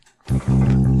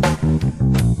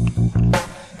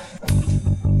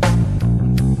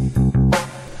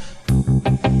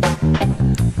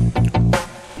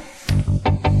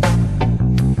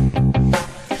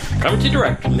to you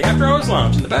direct from the After Hours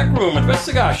Lounge in the back room at the best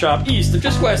cigar shop east or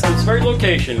just west of this very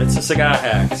location. It's the Cigar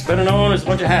Hacks, better known as a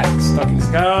bunch of hacks, talking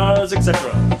cigars,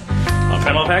 etc. On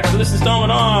panel of hacks for this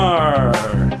installment are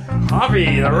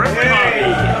Javi, the Reverend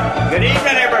Javi. Good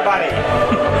evening, everybody.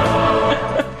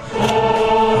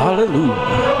 Hallelujah.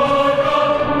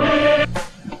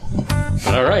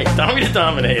 All right, Tommy the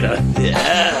Dominator.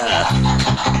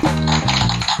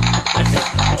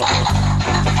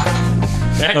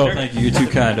 Oh, thank you. You're too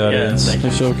kind, audience. thank you.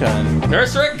 You're so kind.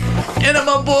 Nurse Rick.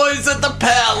 Enema Boys at the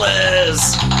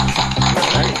Palace.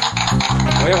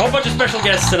 We have a whole bunch of special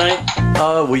guests tonight.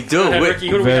 We do. Go ahead, Ricky,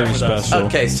 who do we have Very with us? special.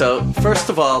 Okay, so first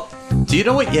of all, do you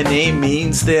know what your name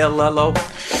means there, Lello?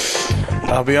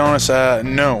 I'll be honest,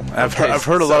 no. I've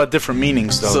heard a lot of different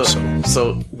meanings, though.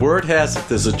 So word has it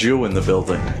there's a Jew in the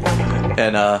building.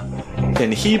 And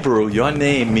in Hebrew, your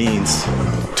name means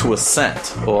to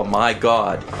ascent, or my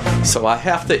God. So I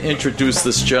have to introduce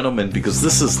this gentleman because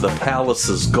this is the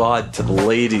palace's God to the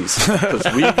ladies. Because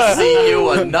we've seen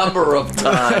you a number of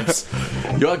times.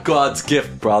 You're God's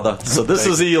gift, brother. So this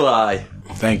is Eli.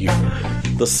 Thank you.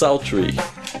 The sultry.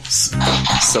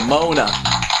 Simona.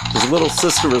 His little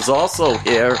sister is also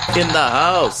here in the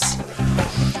house.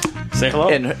 Say hello.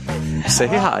 And say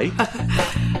hi.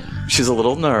 She's a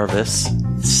little nervous.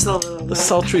 The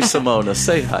sultry Simona.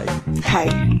 Say hi.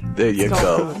 Hi. There you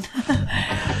go.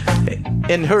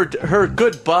 And her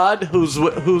good bud, who's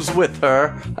with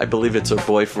her, I believe it's her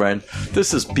boyfriend.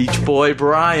 This is Beach Boy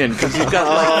Brian, because he's got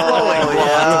like flowing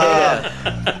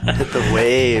hair. Hit the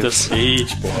waves. The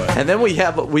Beach Boy. And then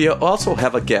we also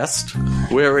have a guest.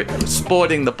 We're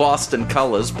sporting the Boston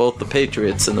colors, both the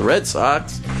Patriots and the Red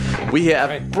Sox. We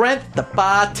have Brent, the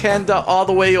bartender, all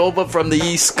the way over from the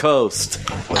East Coast.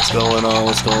 What's going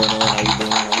on? How you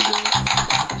doing?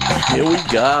 Here we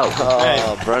go.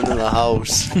 Oh, Brent in the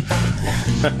house.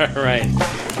 All right.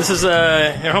 This is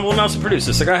your humble announcer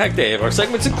producer, Cigar Hack Dave. Our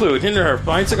segments include Hinder Her,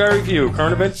 Fine Cigar Review,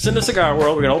 current events in the cigar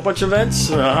world. We got a whole bunch of events.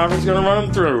 Harvey's going to run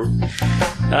them through.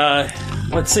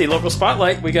 Let's see, local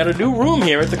spotlight. We got a new room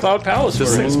here at the Cloud Palace.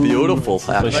 This thing's beautiful.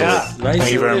 Actually. Nice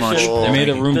Thank you very much. addition. They made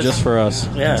a room just for us.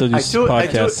 Yeah. To do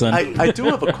podcasts then. I do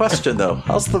have a question though.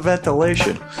 How's the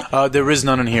ventilation? There is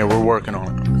none in here. We're working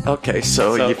on it. Okay,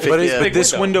 so you but figure. big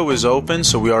This window is open,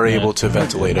 so we are able to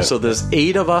ventilate it. So there's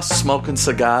 8 of us smoking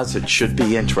cigars. It should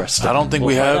be interesting. I don't think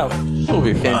we have. We'll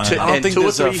be fine. I don't think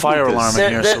there's a fire alarm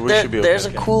in here, so we should be okay. There's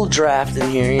a cool draft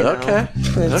in here, you know. Okay.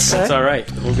 It's, It's all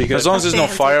right. We'll be good. As long as there's no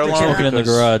fire alarm. Smoking in the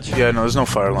because- garage. Yeah, no, there's no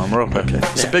fire alarm. We're okay.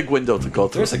 It's a big window to go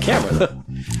through. There's a camera, though.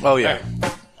 Oh, yeah.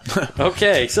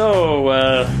 Okay, so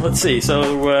let's see.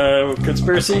 So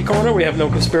conspiracy corner, we have no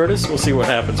conspirators. We'll see what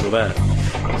happens with that.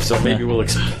 So maybe we'll.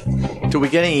 Do we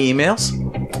get any emails?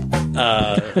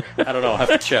 I don't know. I'll have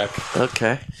to check.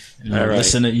 Okay. All right.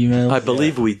 Listen to email. I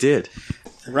believe we did.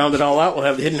 Round it all out, we'll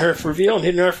have the Hidden Earth reveal and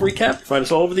Hidden Earth recap. Find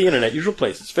us all over the internet, usual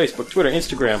places: Facebook, Twitter,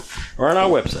 Instagram, or on our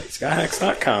website,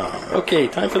 skyhacks.com. Okay,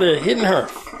 time for the Hidden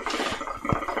Earth.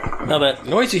 Now that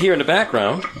noise you hear in the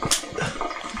background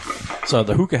So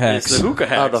the hookah is hacks. the hookah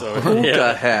hacks. The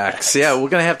hookah hacks. Yeah, we're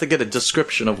going to have to get a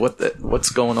description of what's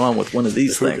going on with one of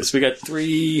these things. We got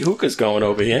 3 hookahs going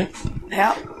over here.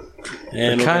 yeah,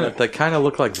 And They kind of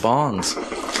look like bongs.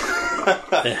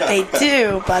 they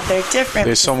do, but they're different. They're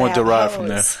because somewhat they have derived from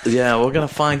hose. there. Yeah, we're going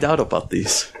to find out about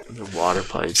these. The water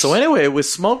pipes. So anyway, we're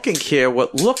smoking here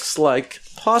what looks like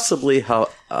possibly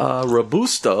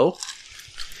Robusto.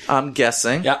 I'm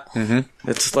guessing. Yeah.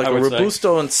 It's like I a would say.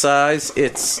 Robusto in size.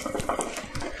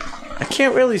 I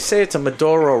can't really say it's a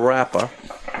Maduro wrapper.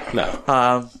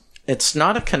 No. It's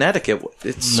not a Connecticut.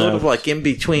 It's No. sort of like in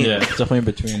between. Yeah, it's definitely in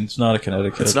between. It's not a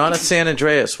Connecticut. It's not a San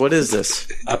Andreas. What is this?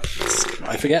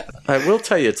 I forget. I will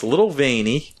tell you, it's a little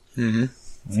veiny.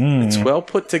 Mm-hmm. It's well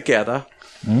put together.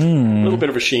 A little bit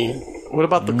of a sheen. What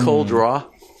about the cold draw?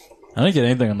 I didn't get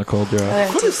anything on the cold draw. I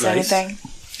didn't taste nice. anything.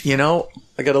 You know,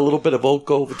 I got a little bit of oak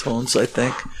overtones, I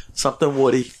think. Something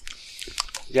woody.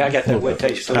 Yeah, I got that wet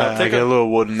taste. So now I take get a little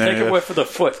wood in there. Take a whiff of the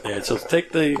foot there. So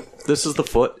take This is the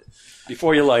foot.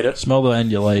 before you light it, Smell the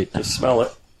end you light. just smell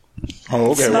it.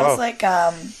 Oh, okay, Smells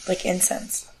wow. like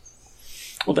incense.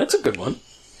 Well, that's a good one.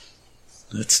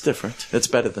 It's different. It's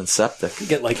better than septic. You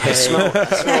get like hay. A little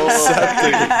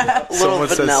Someone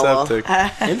said vanilla.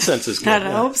 septic. Incense is good. I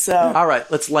yeah. hope so. All right,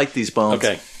 let's light these bones.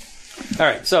 Okay. All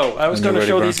right. So I was When going to you're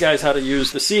show ready, these guys how to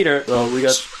use the cedar. So we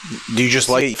got Do you just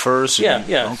light it first? yeah.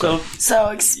 Okay. So So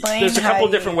explain. there's a how couple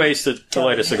of you- different ways to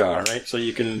light a cigar, right? So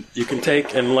you can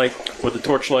take and light with a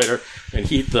torch lighter and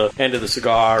heat the end of the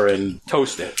cigar and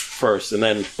toast it first, and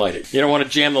then light it. You don't want to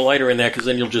jam the lighter in there because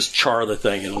then you'll just char the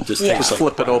thing. It'll just Yeah. taste Just like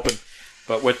flip it crap. open.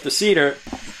 But with the cedar,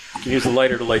 You can use the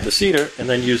lighter to light the cedar, and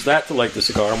then use that to light the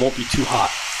cigar. It won't be too hot.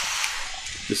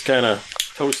 Just kind of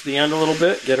toast the end a little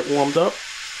bit, get it warmed up.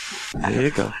 There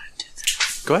you go.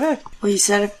 Go ahead. Well, you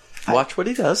said Watch what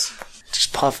he does.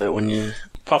 Just puff it when you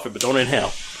Puff it, but don't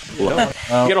inhale. You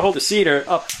got to hold the cedar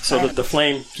up so that the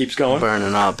flame keeps going.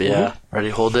 burning up. Yeah. Ready?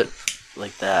 Hold it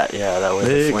like that. Yeah, that way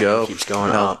There the you flame go. keeps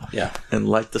going Now, up. Yeah. And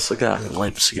light the cigar.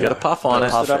 Light the You cigar. got to puff on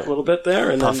it. Puff It up a little bit there,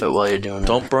 and Puff then it while you're doing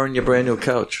Don't burn your brand new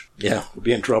couch. yeah, we'll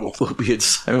be in trouble.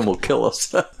 Simon will kill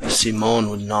us. it. Simone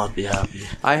would not be happy.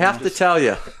 I have to tell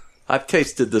you, I've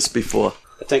tasted this before.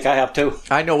 I think I have too.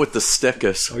 I know what the stick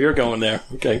is. Oh, you're going there.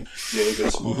 Okay. Yeah,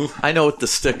 you go. I know what the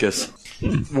stick is.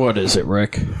 What is it,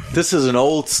 Rick? This is an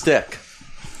old stick.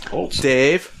 Old stuff.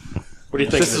 Dave, What do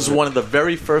you think? this is one of the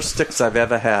very first sticks I've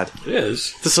ever had. It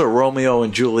is. This is a Romeo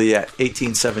and Juliet,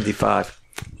 1875.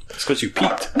 It's because you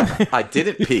peaked. I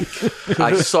didn't peek.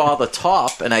 I saw the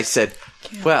top and I said,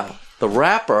 well, the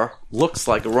wrapper looks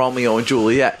like a Romeo and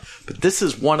Juliet, but this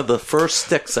is one of the first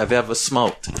sticks I've ever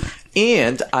smoked.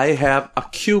 And I have a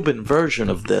Cuban version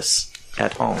of this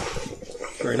at home.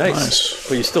 Very nice.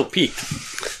 Well, you still peaked.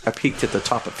 I peeked at the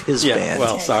top of his Yeah. band.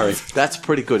 Well, sorry. That's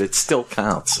pretty good. It still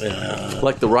counts.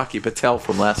 Like the Rocky Patel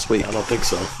from last week. I don't think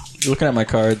so. Looking at my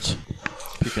cards,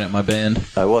 peeking at my band.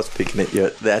 I was peeking at you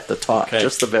at the top, Okay.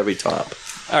 just the very top.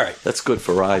 All right. That's good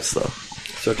for eyes, though.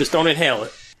 So just don't inhale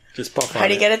it. Just puff on how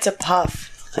do you it. get it to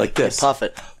puff? Like this. Puff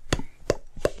it.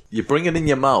 You bring it in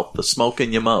your mouth, the smoke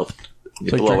in your mouth.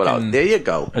 You like blow it out. drinking- There you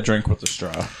go. A drink with a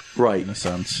straw, Right. in a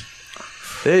sense.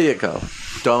 There you go.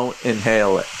 Don't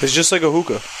inhale it. It's just like a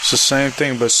hookah. It's the same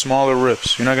thing, but smaller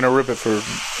rips. You're not gonna rip it for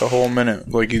a whole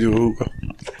minute like you do a hookah.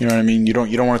 You know what I mean? You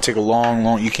don't want to take a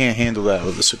long. You can't handle that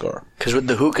with a cigar. Because with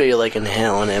the hookah, you're like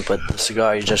inhaling it, but the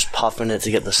cigar, you're just puffing it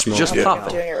to get the smoke. Just I'm pop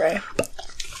it. doing it right.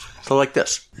 So like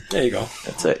this. There you go.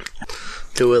 That's it.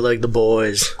 Do it like the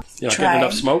boys. You not Try. getting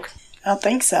enough smoke? I don't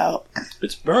think so.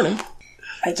 It's burning.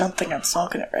 I don't think I'm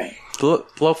smoking it right.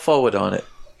 Blow forward on it.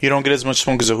 You don't get as much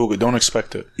smoke as a hookah. Don't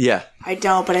expect it. Yeah. I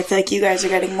don't, but I feel like you guys are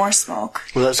getting more smoke.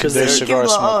 Well, that's because They're You cigar can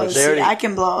blow smokers. O's. They already- I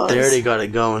can blow O's. they already got it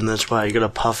going. That's why you gotta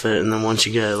puff it, and then once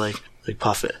you get it, like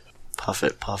puff it, puff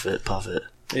it, puff it, puff it.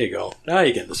 There you go. Now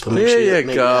you get the smoke. Make There sure you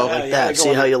make go. it like Yeah, that. go See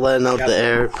on. how you're letting out Yeah. the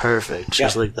air? Perfect.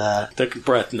 Just like that. Take a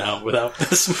breath now without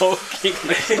the smoke.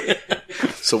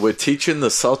 So we're teaching the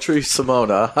sultry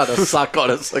Simona how to suck on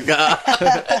a cigar.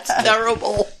 It's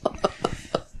terrible.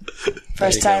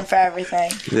 First time for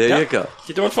everything. There Yeah. you go.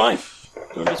 You're doing fine.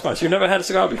 Doing just fine. So you've never had a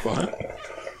cigar before, huh?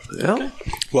 Yeah.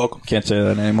 Welcome. Can't say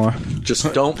that anymore.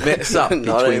 Just don't mix up between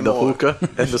Not the anymore. hookah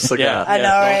and the cigar. Yeah. I know,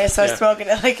 right? So yeah. I'm smoking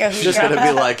it like a hookah. Just gonna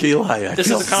be like Eli. I This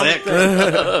feel is a common sick.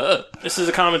 thing. This is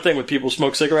a common thing when people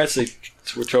smoke cigarettes. They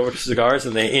switch over to cigars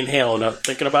and they inhale and not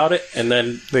thinking about it, and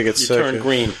then They get you sick, turn yeah.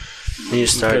 green. And you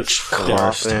start Because-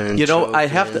 coughing. and You know, I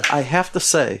choking. have to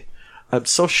say, I'm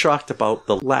so shocked about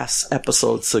the last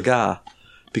episode cigar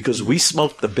because we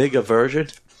smoked the bigger version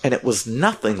and it was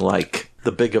nothing like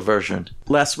the bigger version.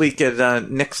 Last week at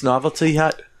Nick's Novelty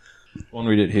Hut, One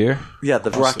we did here. yeah,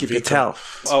 the Rocky Vito.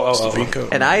 Patel. Vico.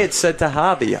 And I had said to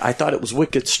Harvey, I thought it was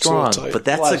wicked strong, tight. but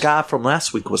that Was. cigar from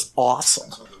last week was awesome.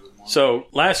 So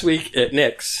last week at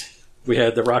Nick's, we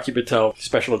had the Rocky Patel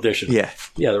special edition. Yeah.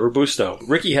 Yeah, the Robusto.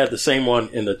 Ricky had the same one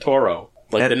in the Toro,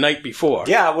 like And- the night before.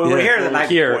 Yeah, we were Yeah. here the We were night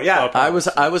here. before. Yeah. I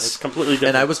was completely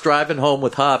different. and I was driving home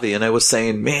with Harvey, and I was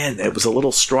saying, man, it was a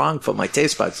little strong for my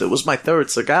taste buds. It was my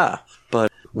third cigar,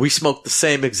 but we smoked the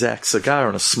same exact cigar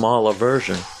in a smaller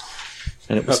version,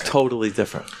 and it was totally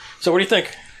different. So what do you think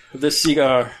of this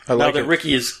cigar? I like now that it.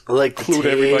 Ricky has I like the clued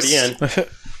everybody taste. in.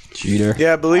 Cheater.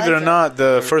 Yeah, believe it or like it. not,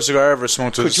 the first cigar I ever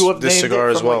smoked was Could you have this named cigar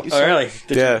it as from well. what you Oh, really?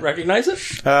 Did Yeah. you recognize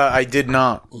it? I did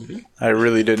not. I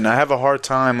really didn't. I have a hard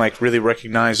time, like, really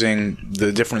recognizing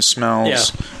the different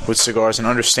smells with cigars and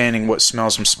understanding what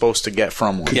smells I'm supposed to get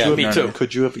from one. Yeah, You me know what I too. mean?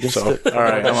 Could you have guessed So, it? all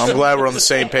right, I'm glad we're on the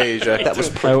same page. That was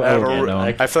I, I, have would a- get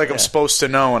known. I feel like I'm supposed to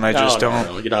know, and I just don't.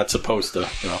 No, you're not supposed to.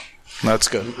 No. That's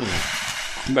good.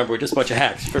 Remember, we're just a bunch of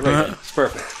hacks. It's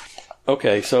perfect.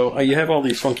 Okay, so you have all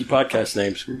these funky podcast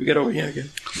names. Can we get over here again?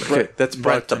 Okay, that's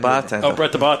Brent the bartender. Oh,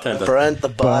 Brett the bartender. Brent the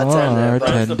bartender.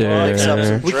 Bartender.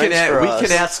 Some we drinks can for we us.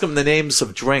 can ask him the names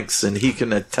of drinks, and he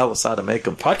can tell us how to make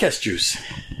them. Podcast juice.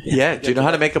 Yeah, do you know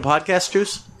how to make a podcast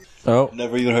juice? Oh,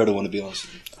 Never even heard of one, to be honest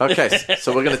with you. Okay,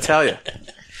 so we're going to tell you.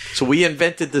 So we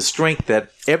invented this drink that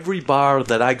every bar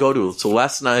that I go to. So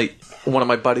last night, one of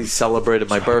my buddies celebrated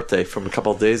my birthday from a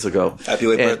couple of days ago. Happy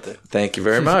late And birthday. Thank you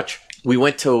very much. We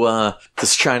went to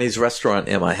this Chinese restaurant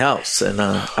in my house, and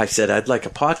I said, I'd like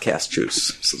a podcast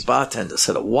juice. So the bartender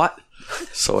said, a what?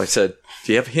 So I said,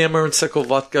 do you have Hammer and Sickle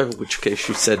vodka? In which case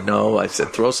she said no. I said,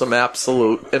 throw some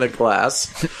Absolute in a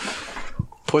glass.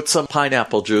 Put some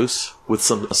pineapple juice with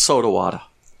some soda water.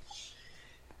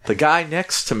 The guy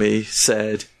next to me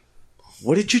said,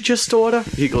 what did you just order?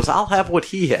 He goes, I'll have what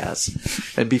he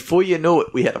has. And before you knew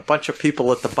it, we had a bunch of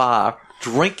people at the bar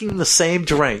drinking the same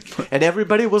drink, and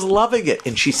everybody was loving it.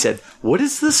 And she said, what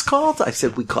is this called? I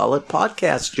said, we call it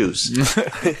podcast juice.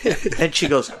 And she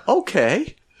goes,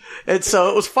 okay. And so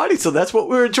it was funny. So that's what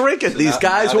we were drinking. These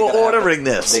guys were ordering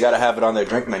this. They got to have it on their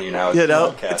drink menu now. You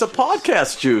know, it's a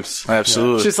podcast juice.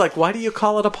 Absolutely. She's like, why do you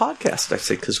call it a podcast? I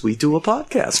said, because we do a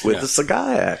podcast with the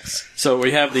Cigar Axe. So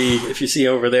we have if you see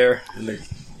over there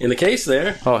in the case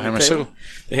there. Oh, Hammer and Sickle.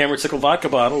 The Hammer and Sickle vodka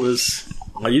bottle is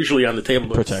usually on the table,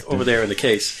 but it's Protected. over there in the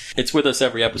case. It's with us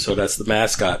every episode. That's the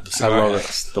mascot, the cigar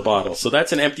axe, the bottle. So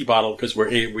that's an empty bottle because we're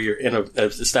in an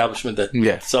establishment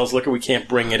that sells liquor. We can't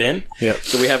bring it in. Yeah.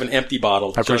 So we have an empty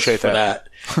bottle. I appreciate just for that.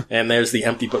 And there's the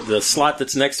the slot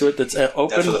that's next to it that's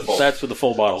open. That's for the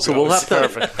full bottle. So we'll have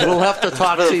to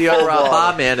talk to your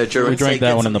bar manager. We and drank say, that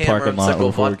 "Get one in the some Hammer parking and lot Sickle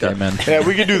before we vodka." came in. Yeah,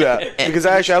 we could do that because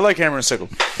I like Hammer and Sickle.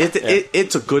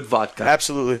 It's a good vodka.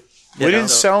 Absolutely. We You know? didn't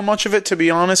sell much of it, to be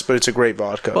honest, but it's a great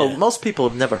vodka. Well, most people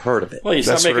have never heard of it. Well, you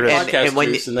start That's making what it is. podcast And when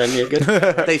juice, and then you're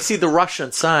good. They see the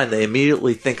Russian sign, they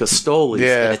immediately think of Stoli's,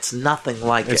 Yeah. and it's nothing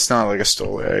like it's it. not like a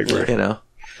Stoli, I agree. You know,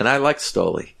 and I like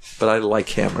Stoli, but I like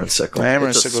Hammer and Sickle. Hammer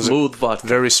and It's a Sickle's smooth vodka.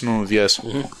 Very smooth, yes.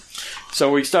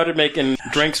 So we started making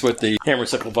drinks with the Hammer and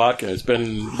Sickle vodka. It's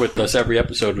been with us every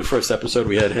episode. The first episode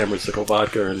we had Hammer and Sickle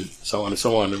vodka and so on and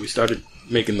so on. And we started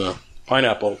making the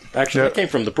pineapple. Actually, it came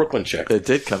from the Brooklyn chick It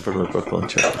did come from the Brooklyn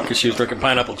chick. because she was drinking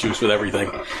pineapple juice with everything.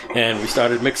 And we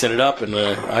started mixing it up. And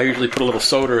I usually put a little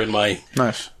soda in my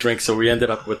Nice. drink, so we ended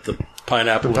up with the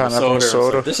pineapple, Pineapple and and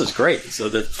soda. soda. So this is great.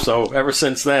 So ever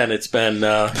since then, it's been.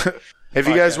 If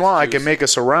you guys Podcast want, I juice. can make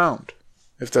us a round.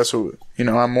 If that's what,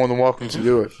 I'm more than welcome to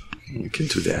do it. We can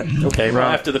do that. Okay, well,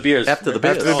 after the beers. After the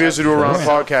beers. After the beers, we do a round of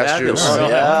podcast Fabulous. juice. We'll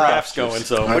Yeah. have drafts going,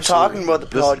 so We're talking about the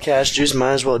podcast juice.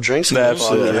 Might as well drink some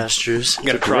Absolutely. podcast juice. you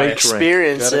gotta try it.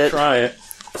 Experience Gotta it. try it.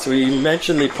 So we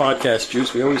mentioned the podcast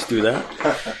juice. We always do that.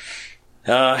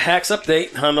 Hacks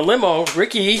update on the limo.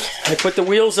 Ricky, I put the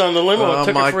wheels on the limo and Oh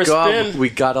took my it for a God, spin. we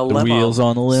got a limo. wheels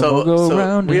on the limo go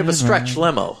round We have a and stretch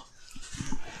round. limo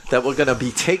that we're going to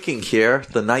be taking here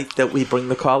the night that we bring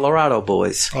the Colorado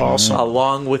boys. Awesome.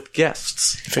 Along with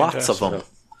guests. Lots of them.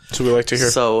 That's what we like to hear.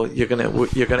 So you're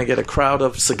gonna get a crowd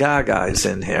of cigar guys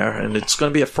in here, and it's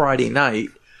gonna be a Friday night.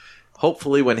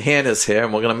 Hopefully, when Hannah's here,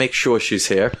 and we're gonna make sure she's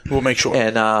here, We'll make sure.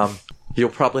 and you'll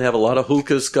probably have a lot of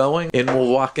hookahs going, and we'll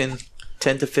walk in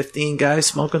 10 to 15 guys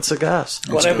smoking cigars.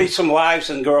 Well, there'll be some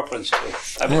wives and girlfriends too.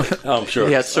 I mean, Oh, I'm sure.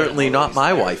 Yeah, certainly not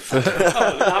my wife.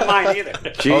 not mine either.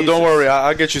 Oh, don't worry.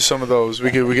 I'll get you some of those. We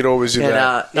could always do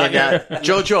that. And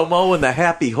Jojo Mo and the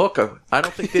Happy Hooker. I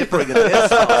don't think they're bringing their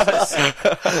sauce.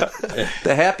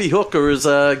 The Happy Hooker is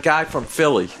a guy from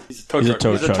Philly. He's a tow He's a truck.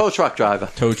 tow He's a truck. tow truck driver.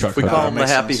 Tow truck. We call him the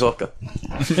makes Happy sense. Hooker.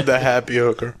 The happy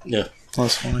hooker. Yeah.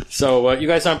 That's funny. So you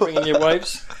guys aren't bringing your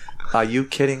wives? Are you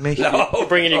kidding me? You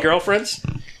bringing your girlfriends?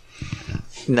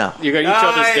 No. You got each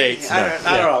other's dates. I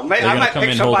don't know. I gonna might come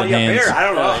pick in somebody up holding here. hands. I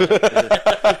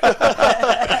don't know.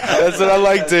 That's what I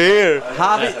like to hear.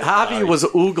 Harvey was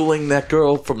oogling that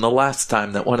girl from the last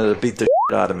time that wanted to beat the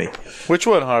shit out of me. Which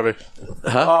one, Harvey?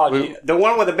 Oh, the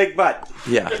one with the big butt.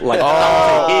 Yeah, like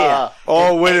Oh,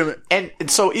 oh, wait a minute.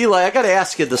 And so, Eli, I got to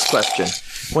ask you this question: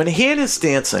 when Hannah's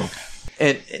dancing,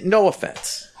 and no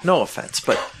offense,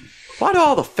 but why do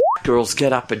all the girls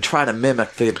get up and try to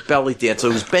mimic the belly dancer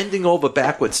who's bending over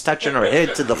backwards, touching her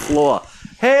head to the floor?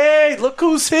 Hey, look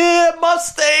who's here!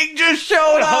 Mustang just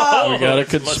showed up. We got a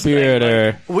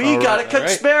conspirator. We got a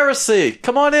conspiracy.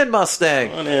 Come on in, Mustang.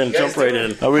 Come on in, jump right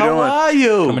in. How we How doing? are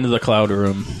you? Come into the cloud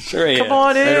room. Sure he Come is.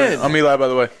 on in. I'm Eli, by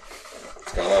the way.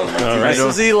 All right. This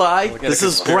is Eli. got a This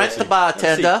is Brent, the conspiracy.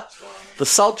 bartender. The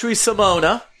sultry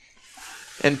Simona.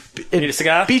 And Need a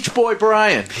cigar? Beach Boy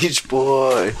Brian. Beach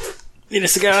boy. Need a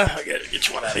cigar? I gotta get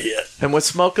you one out of here. And we're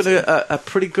smoking a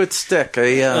pretty good stick.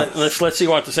 Let's see. You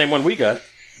want the same one we got?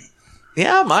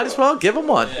 Yeah, might as well give him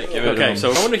one. Okay,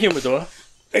 so go in the humidor,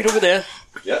 right over there,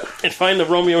 and find the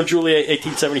Romeo and Juliet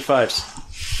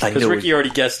 1875s. I Because knew Ricky already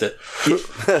guessed it.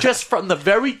 it. Just from the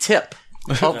very tip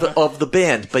of the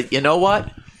band. But you know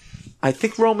what? I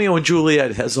think Romeo and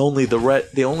Juliet has only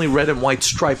the only red and white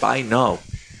stripe I know.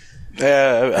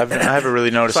 Yeah, I haven't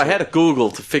really noticed. So I had to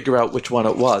Google to figure out which one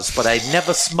it was, but I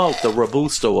never smoked a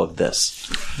Robusto of this.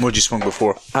 What'd you smoke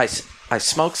before? I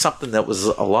smoked something that was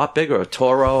a lot bigger, a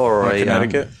Toro or a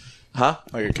Connecticut? Huh?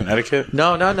 Like a Connecticut?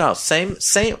 No. Same,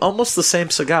 almost the same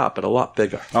cigar, but a lot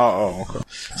bigger. Oh, okay.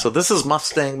 So this is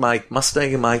Mustang Mike.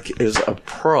 Mustang Mike is a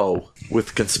pro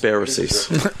with conspiracies.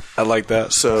 I like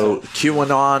that. So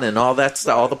QAnon and all that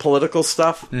stuff, all the political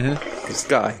stuff, this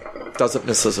guy doesn't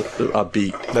miss a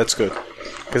beat. That's good.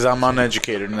 Because I'm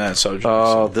uneducated in that subject.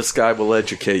 Oh, this guy will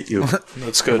educate you.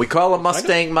 That's good. We call him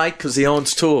Mustang Mike because he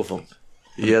owns 2 of them.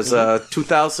 He has a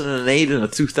 2008 and a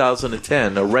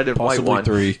 2010, a red and Possibly white one.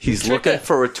 3. He's looking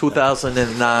for a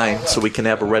 2009 so we can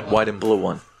have a red, white, and blue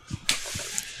one.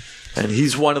 And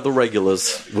he's one of the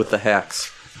regulars with the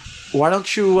hacks. Why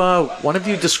don't you, one of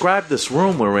you describe this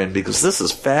room we're in, because this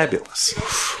is fabulous.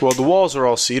 Well, the walls are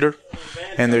all cedar,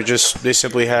 and they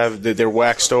simply have, they're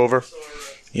waxed over.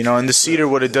 You know, and the cedar,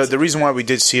 what it does, the reason why we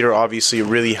did cedar, obviously, it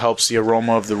really helps the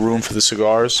aroma of the room for the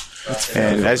cigars.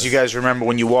 And as you guys remember,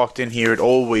 when you walked in here, it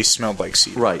always smelled like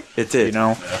cedar. Right, it did. You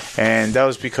know, and that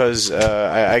was because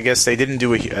I guess they didn't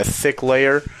do a thick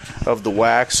layer of the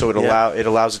wax, so it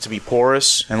allows it to be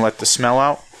porous and let the smell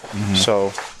out. So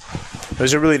it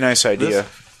was a really nice idea.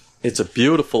 It's a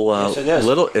beautiful Yes, it is.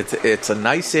 little. It's a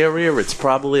nice area. It's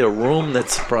probably a room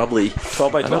that's probably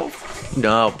 12 by 12?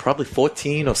 No, probably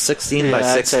 14 or 16 by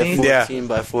I'd say 16. 14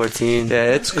 by 14. Yeah,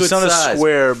 it's good It's not size. a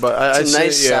square, but It's a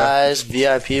nice size,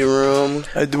 VIP room.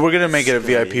 We're gonna make it a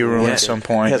VIP room Yeah. at some It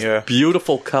point. has Yeah.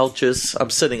 beautiful couches. I'm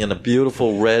sitting in a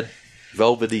beautiful red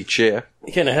velvety chair.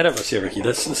 You're getting ahead of us here, Ricky.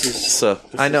 This is... So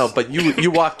I know, but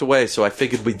you walked away, so I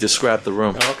figured we'd describe the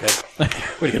room. Oh, okay.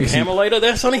 What, you got a hammer lighter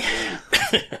there, Sonny?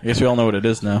 I guess we all know what it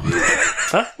is now.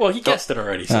 Huh? Well, he guessed it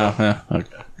already, so... Oh, yeah. Okay.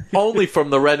 Only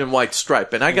from the red and white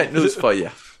stripe, and I got news for you.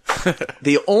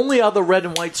 The only other red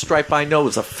and white stripe I know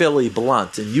is a Philly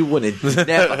Blunt, and you wouldn't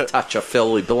never touch a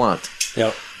Philly Blunt.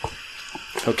 Yep.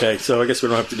 Okay, so I guess we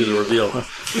don't have to do the reveal. Huh?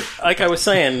 Like I was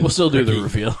saying... We'll still do the Ricky,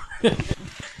 reveal.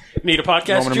 Need a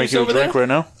podcast I'm gonna make juice you a over drink there? right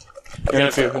now. In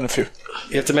a few.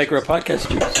 You have to make her a podcast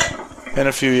juice. In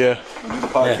a few, yeah.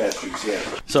 Podcast juice,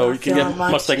 yeah. So you can get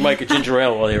Mustang Mike a ginger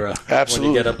ale while you're Absolutely.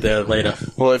 when you get up there later.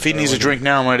 Well, if he needs a drink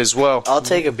now, I might as well. I'll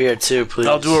take a beer too, please.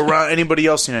 I'll do a round. Anybody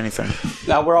else need anything?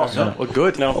 Now we're all set. We're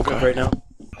good. No, we're good right now.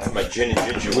 I have my gin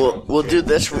and ginger. We'll do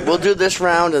this. We'll do this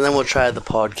round, and then we'll try the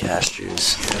podcast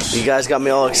juice. You guys got me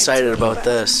all excited about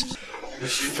this.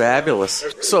 Fabulous.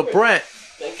 So, Brent,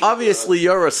 obviously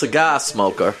you're a cigar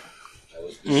smoker.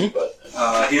 Here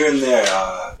and there.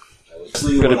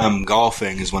 Mostly when I'm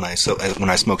golfing is when I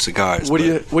smoke cigars. What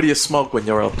do you smoke when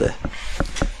you're out there?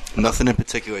 Nothing in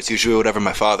particular. It's usually whatever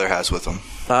my father has with him.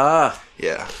 Ah,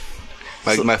 Yeah.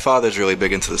 My father's really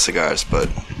big into the cigars, but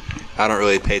I don't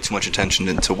really pay too much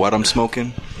attention to what I'm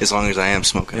smoking, as long as I am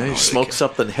smoking. yeah, I you don't smoke really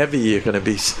something heavy, you're going to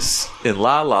be in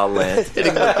La La Land,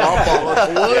 hitting the golf ball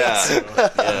with the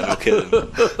woods. Yeah, no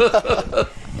kidding.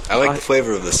 I like the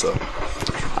flavor of this, though.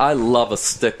 I love a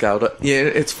stick out. Yeah,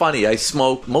 it's funny. I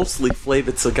smoke mostly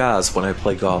flavored cigars when I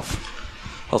play golf.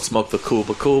 I'll smoke the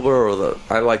Cuba or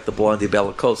I like the Blondie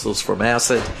Bellicosos from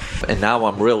Acid, and now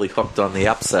I'm really hooked on the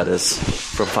upsetters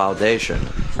from Foundation.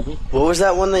 What was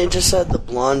that one that you just said? The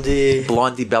Blondie.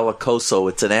 Blondie Bellicoso,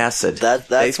 it's an acid. That's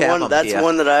They have one. them That's here.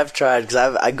 one that I've tried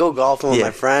because I go golfing with Yeah.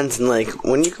 my friends, and like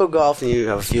when you go golfing, you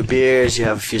have a few beers, you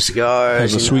have a few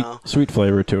cigars. There's a you know. sweet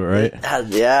flavor to it, right?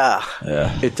 Yeah,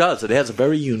 Yeah. It does. It has a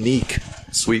very unique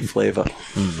sweet flavor,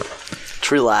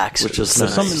 it's relaxing. which is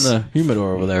There's nice. some in the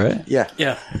humidor over there, right? Yeah,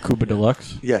 Yeah. The Cuba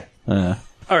Deluxe. yeah.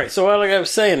 All right, so like I was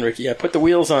saying, Ricky, I put the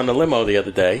wheels on the limo the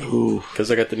other day because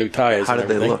I got the new tires. How and did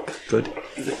they everything. look? Good.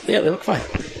 Yeah, they look fine.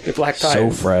 They're black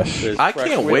tires. So fresh. There's I fresh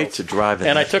can't wheels. wait to drive it.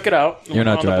 And I took it out. You're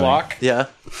not on driving. the block. Yeah,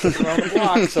 Around the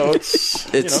block, so it's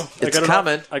It's- you know, I it's got it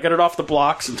coming. I got it off the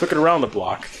blocks and took it around the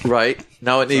block. right.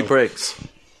 Now it needs brakes.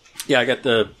 Yeah, I got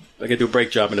to do a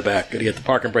brake job in the back. Got to get the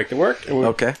parking brake to work. And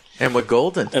Okay, and we're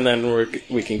golden. And then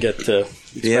we can get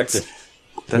inspected.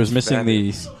 It was missing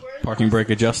the parking brake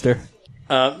adjuster.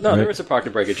 No, Right. there is a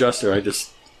parking brake adjuster.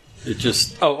 Yes.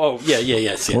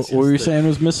 What were you saying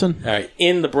was missing? All right,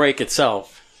 in the brake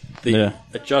itself, the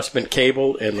adjustment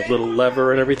cable and the little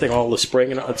lever and everything, all the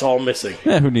spring, and it's all missing.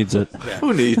 Yeah, who needs it?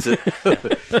 Who needs it?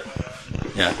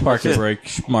 Yeah, Parking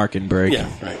brake, marking brake. yeah,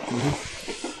 right.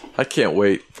 I can't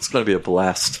wait. It's going to be a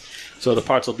blast. So the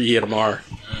parts will be here tomorrow.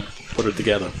 Put it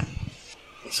together.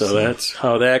 So that's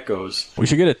how that goes. We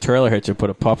should get a trailer hitch and put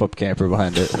a pop-up camper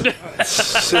behind it.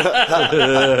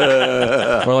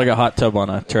 Or like a hot tub on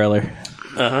a trailer.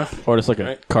 Or just like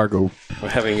a cargo. We're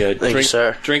having a you,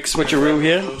 sir. drink switcheroo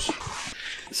here.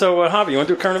 So, Javi, you want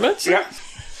to do current events? Yeah.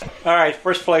 All right,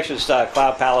 first place is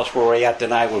Cloud Palace, where we're at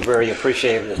tonight. We're very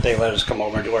appreciative that they let us come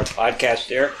over and do our podcast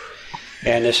here.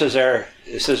 And this is their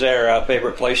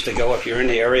favorite place to go if you're in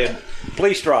the area.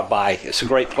 Please drop by. It's a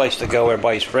great place to go.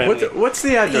 Everybody's friendly. What's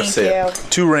the address Thank there? you.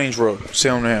 2 Range Road,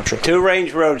 Salem, New Hampshire. 2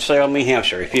 Range Road, Salem, New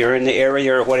Hampshire. If you're in the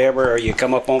area or whatever, or you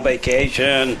come up on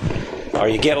vacation, or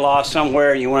you get lost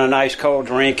somewhere, you want a nice cold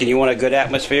drink, and you want a good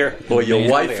atmosphere, Or your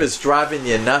wife is driving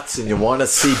you nuts and you want to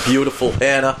see beautiful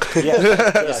Hannah.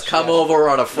 Just come over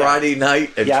on a Friday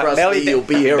night and trust me, you'll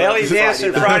be here belly every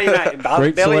dancing Friday Friday night.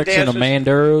 Great belly selection of dances.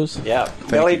 Mandaros. Yeah,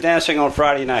 belly dancing on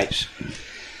Friday nights.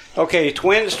 Okay,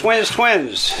 Twins.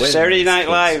 Saturday Night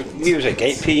Live music,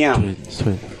 8 p.m.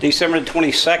 Sweet. December the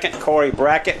 22nd, Corey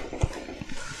Brackett.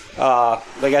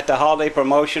 They got the holiday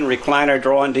promotion, recliner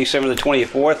drawing December the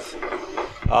 24th.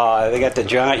 They got the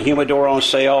giant humidor on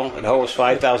sale. It holds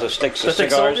 5,000 sticks of That thing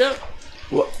sold cigars.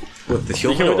 yet? With the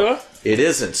humidor? humidor? It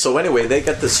isn't. So anyway, they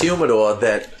got this humidor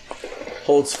that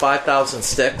holds 5,000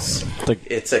 sticks.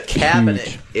 It's a cabinet.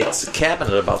 Huge. It's a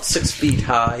cabinet about 6 feet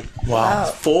high. Wow.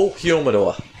 It's full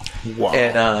humidor. Wow.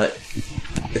 And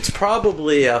it's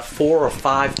probably a $4,000 or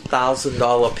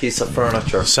 $5,000 piece of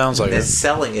furniture. Sounds like They're it.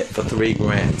 selling it for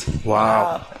 $3,000,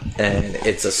 Wow. and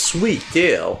it's a sweet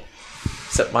deal.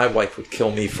 Except my wife would kill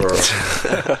me for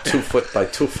a 2 foot by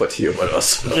 2 foot humidor.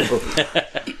 So.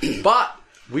 But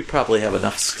we probably have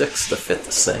enough sticks to fit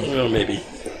the same. Well, maybe.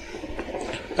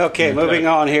 Okay, moving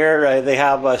on here. They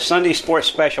have a Sunday sports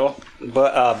special.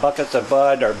 Buckets of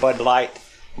Bud or Bud Light,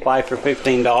 5 for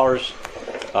 $15.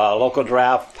 Local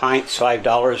draft pints,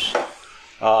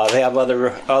 $5. They have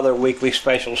other weekly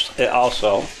specials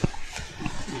also.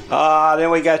 Then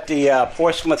we got the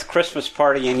Portsmouth Christmas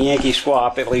Party and Yankee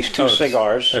Swap, at least 2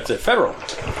 cigars. That's it. Federal.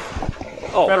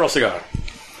 Oh. Federal cigar.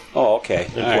 Oh, okay.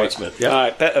 In All right. Portsmouth, yeah. All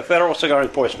right, a Federal Cigar in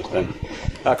Portsmouth then.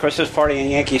 Christmas Party and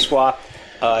Yankee Swap,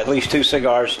 at least 2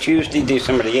 cigars, Tuesday,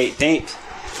 December the 18th.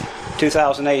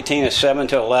 2018 is 7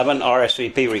 to 11,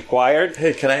 RSVP required.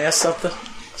 Hey, can I ask something?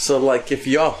 So, like, if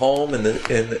you're home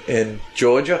in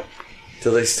Georgia,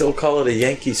 do they still call it a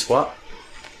Yankee swap?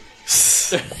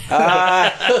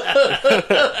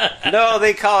 No,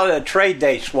 they call it a trade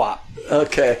day swap.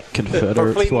 Okay. For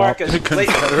Confederate flea swap. markets.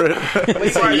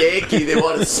 It's a Yankee. They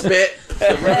want to spit.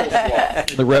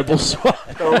 The rebel swap.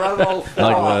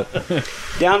 Like that.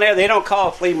 Down there, they don't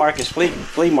call flea markets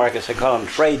flea markets. They call them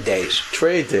trade days.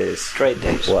 Trade days. Trade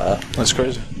days. Wow. That's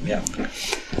crazy. Yeah.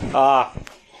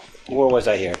 Where was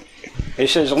I here? It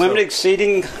says limited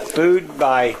seating, food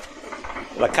by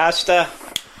La Casa.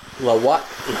 La what?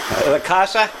 La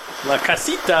Casa? La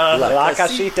Casita. La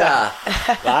Casita.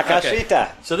 La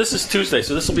Casita. So this is Tuesday,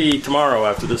 so this will be tomorrow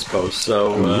after this post.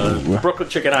 So Brooklyn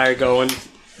Chick and I are going.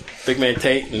 Big Man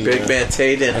Tate. And, Big Man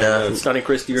Tate and Stunning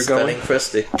Christie are Stunning going.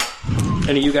 Christie.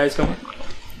 Any of you guys going?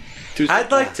 Tuesday? I'd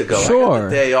like to go. I Sure. got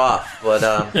the day off, but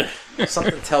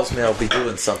something tells me I'll be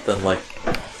doing something like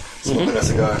Smoking a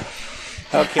cigar.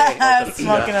 Okay.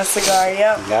 Smoking a cigar,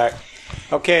 yep. All right.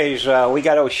 Okay, so we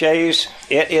got O'Shea's.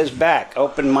 It is back.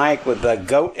 Open mic with the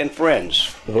Goat and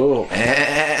Friends. oh.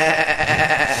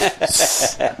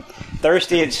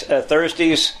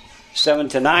 Thursdays, 7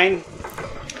 to 9.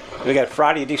 We got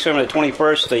Friday, December the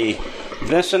 21st, the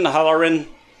Vincent Halloran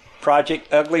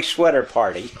Project Ugly Sweater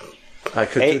Party. I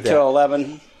could do 8 to that.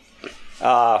 11.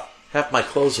 Half my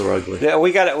clothes are ugly. Yeah,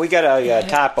 we got a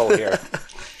typo here.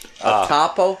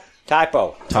 Topo?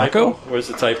 Typo. Taco? Where's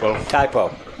the typo?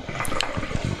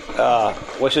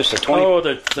 What's this, the 20? Oh,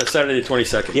 the Saturday the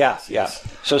 22nd. Yeah.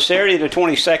 So Saturday the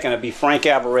 22nd will be Frank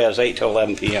Alvarez, 8 to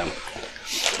 11 p.m.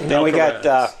 Then we got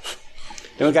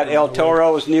El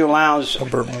Toro's new lounge I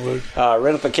burnt my leg.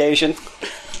 renofication.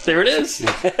 There it is.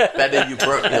 Better you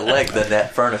burnt your leg than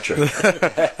that furniture.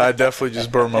 I definitely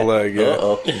just burned my leg. Yeah.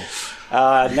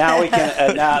 Uh-oh. Now we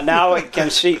can now it can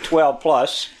seat 12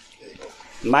 plus.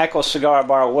 Michael's Cigar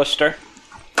Bar Worcester.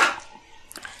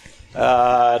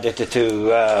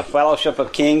 Fellowship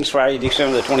of Kings, Friday,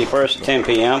 December the 21st at 10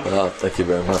 p.m. Oh, thank you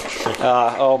very much.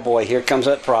 Oh boy, here comes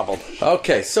that problem.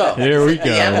 Okay, so Here we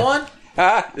the M go. one?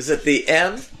 Is it the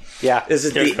M? Yeah, Is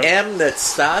it the M that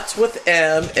starts with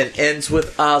M and ends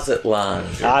with Azatlan?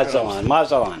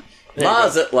 Mazatlan.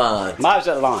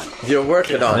 You're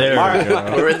working on it. There we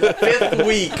go. We're in the 5th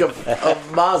week of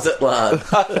Mazatlan.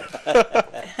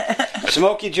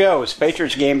 Smokey Joe's,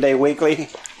 Patriots Game Day Weekly.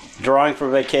 Drawing for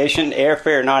vacation,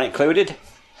 airfare not included.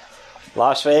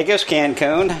 Las Vegas,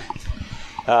 Cancun.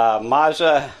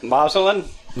 Mazatlan.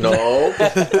 No,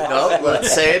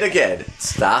 let's say it again. It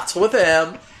starts with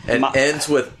M and ends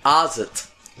with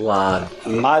Azatlan.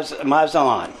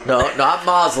 Mazatlan. No, not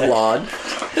Mazatlan.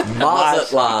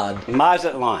 Mazatlan.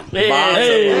 Mazatlan.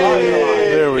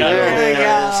 There we go. There we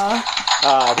go.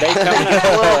 Daytona.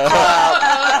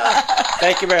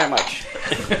 Thank you very much.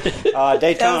 That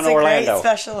Daytona, was a Orlando. great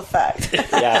special effect.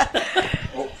 Yeah.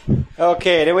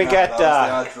 Okay, then we got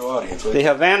the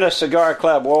Havana Cigar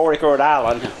Club, Warwick, Rhode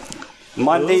Island.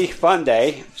 Monday, fun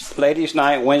day. Ladies'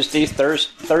 night. Wednesday,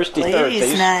 Thursday,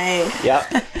 Ladies' Thursdays. night.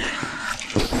 Yep.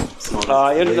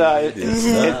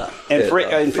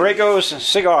 In Frigo's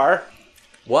Cigar.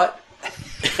 What?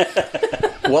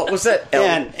 What was that?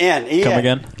 Ian. Come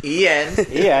again?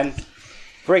 Ian.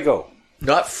 Frigo.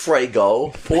 Not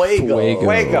Frago. Fuego.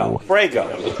 Fuego. In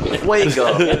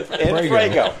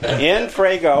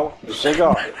Frigo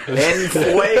Cigar. En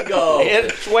Fuego. In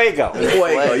Fuego.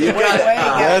 Fuego. You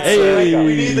got it. Fuego.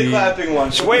 We need the clapping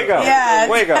one. Fuego. Yes.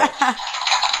 Fuego.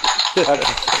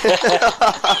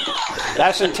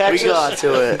 That's in We Texas. got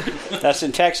to it. That's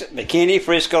in Texas. McKinney,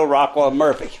 Frisco, Rockwell, and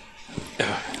Murphy.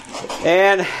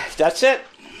 And that's it.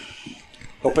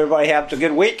 Hope everybody has a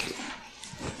good week.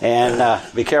 And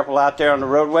be careful out there on the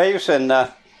roadways and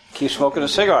keep smoking the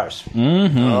cigars.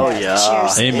 Oh, yeah.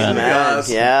 Cheers. Amen. Man,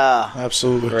 yeah.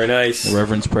 Absolutely. Very nice.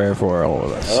 Reverence prayer for all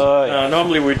of us. Oh, yeah.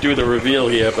 Normally we'd do the reveal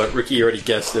here, but Ricky already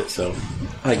guessed it, so.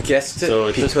 I guessed it So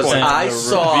at this because point, I the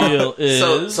saw. reveal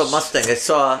is- So Mustang, I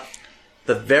saw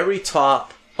the very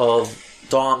top of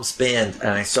Dom's band,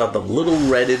 and I saw the little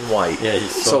red and white. Yeah, he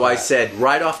saw so I that. said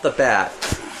right off the bat,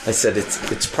 I said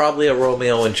it's probably a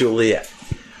Romeo and Juliet.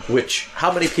 Which,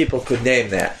 how many people could name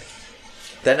that?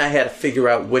 Then I had to figure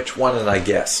out which one, and I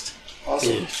guessed.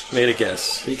 He made a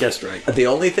guess. He guessed right. The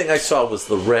only thing I saw was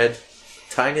the red,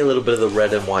 tiny little bit of the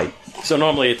red and white. So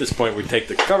normally at this point we take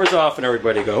the covers off and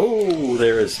everybody go, oh,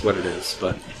 there is what it is.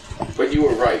 But you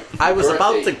were right. I was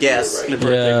about to guess. the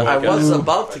birthday Yeah. I boy was guess.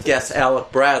 about to guess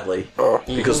Alec Bradley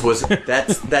because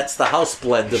that's the house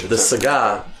blend of the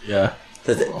cigar Yeah.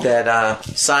 that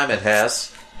Simon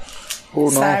has. Oh, no.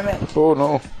 Simon. Oh,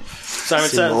 no. Simon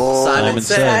says. Simon Simon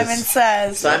says.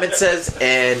 says. Simon says,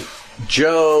 and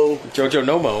Jojo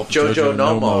Nomo. Jojo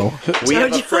Nomo. We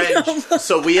have a Jojo friend. Nomo.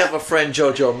 So we have a friend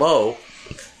Jojo Mo,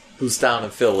 who's down in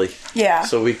Philly. Yeah.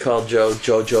 So we call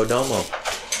Jojo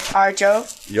Nomo. Our Joe.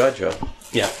 Your Joe.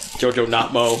 Yeah. Jojo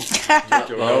not Mo.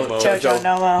 Jojo Nomo. Jojo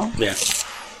Nomo. Yeah.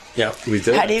 Yeah. We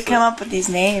do. How do you come up with these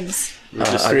names?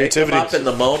 Just creativity. Up in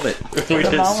the moment. we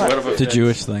just moment. sort of It's a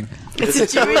Jewish thing. It's a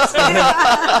Jewish thing.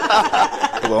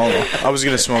 Well, I was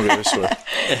going to smoke it this way.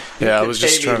 Yeah, I was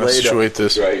just Amy trying to later. situate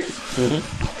this. Right.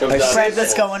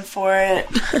 Brenda's going for it.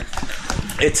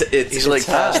 It's He's like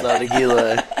past that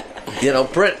Aguila. You know,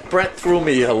 Brent threw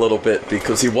me a little bit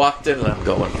because he walked in and I'm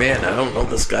going, man, I don't know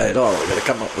this guy at all. I got to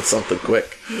come up with something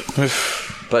quick.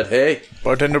 But hey,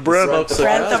 Bartender Brent. smoke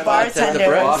Brent cigars, the bartender.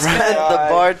 Brent. The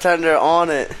bartender on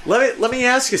it. Let me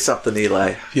ask you something,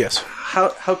 Eli. Yes.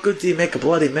 How good do you make a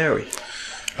Bloody Mary?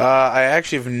 I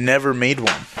actually have never made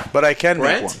one, but I can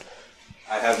Brent? make one.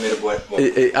 I have made a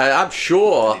Bloody I'm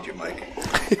sure.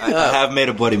 I have made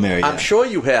a Bloody Mary. I'm sure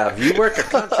you have. You work a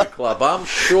country club. I'm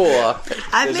sure.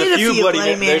 I've made a few Bloody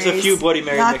Marys. There's a few Bloody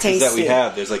Mary Not mixes that we tasty.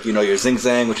 have. There's like your Zing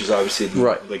Zang, which is obviously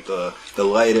Right. like the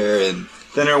lighter and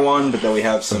thinner one, but then we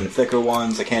have some thicker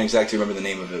ones. I can't exactly remember the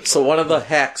name of it. So one of the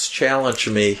hacks challenged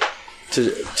me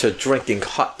to drinking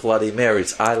hot Bloody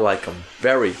Marys. I like them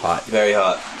very hot. Very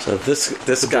hot. So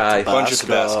this guy, Bunch of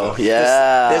Tabasco.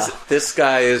 Yeah. this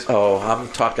guy is. Oh, I'm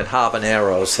talking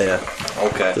habaneros here.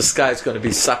 Okay. This guy's going to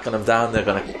be sucking them down. They're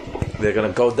gonna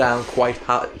go down quite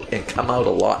hot and come out a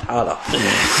lot hotter.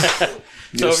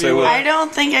 Yes, they will. I don't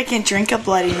think I can drink a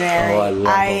Bloody Mary. Oh, I love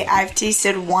 'em. I've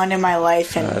tasted one in my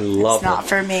life, and I love it's not 'em.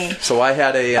 for me. So I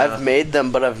had a. I've made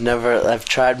them, but I've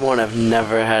tried one. I've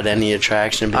never had any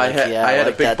attraction. Be I like, had- yeah, I had a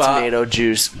like big that tomato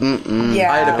juice. Mm-mm.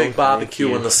 Yeah. I had a big Thank barbecue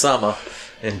you. in the summer,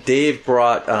 and Dave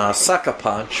brought Sucker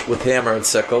Punch with hammer and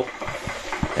sickle.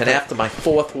 And after my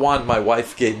fourth one, my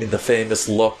wife gave me the famous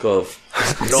look of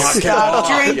knock it Stop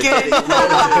off, you drinking.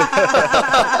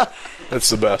 That's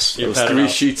the best. You've Those had 3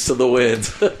 enough. sheets to the wind.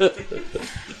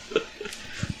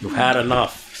 You've had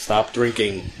enough. Stop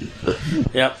drinking.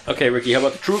 Yep. Okay, Ricky, how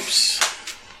about the troops?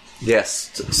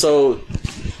 Yes. So,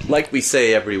 like we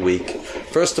say every week,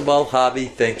 first of all, Javi,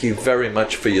 thank you very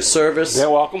much for your service. You're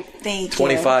welcome. Thank you.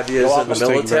 25 years in the Thank you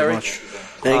very military. much.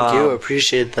 Thank you.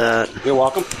 Appreciate that. You're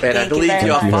welcome. And I Thank you believe very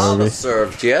your much. father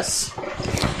served, yes?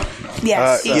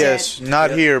 Yes, he Yes, did. not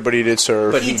here, but he did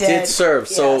serve. But he He did did, serve.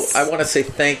 So yes. I want to say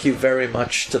thank you very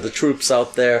much to the troops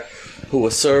out there who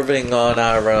are serving on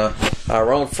our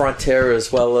own frontier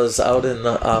as well as out in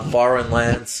the foreign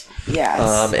lands.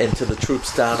 Yes. And to the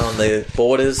troops down on the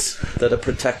borders that are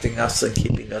protecting us and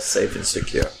keeping us safe and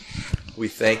secure. We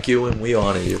thank you and we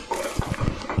honor you.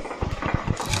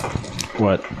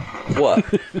 What? What?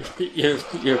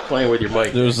 You're playing with your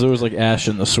mic. There was like ash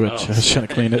in the switch. I was trying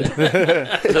to clean it.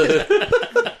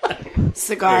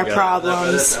 cigar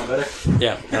problems.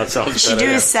 Yeah, that sounds We should better.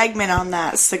 do Yeah. a segment on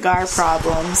that, cigar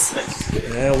problems.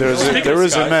 There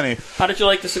isn't many. How did you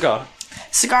like the cigar?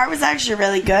 Cigar was actually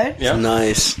really good. Yeah,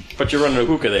 Nice. but you're running a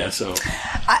hookah there, so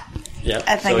yeah.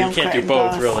 I think so I'm you can't do quitting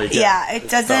both, really. Yeah, it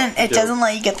It's doesn't. tough to It do. doesn't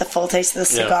let you get the full taste of the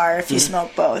cigar if you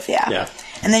smoke both. Yeah. Yeah.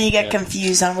 And then you get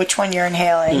confused on which one you're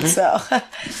inhaling. So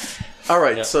All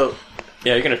right, Yeah. so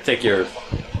Yeah, you're gonna take your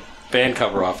band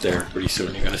cover off there pretty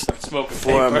soon. You're gonna start smoking.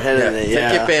 Before I'm paper. hitting it, take your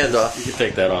yeah. band off. You can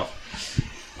take that off.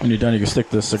 When you're done, you can stick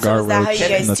the cigar is that how roach you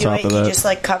in guys the do top it? of You that. just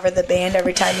like cover the band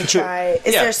every time you try.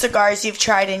 Is Yeah. there cigars you've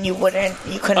tried and you couldn't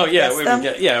Oh yeah, guess we them?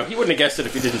 would he wouldn't have guessed it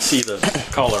if he didn't see the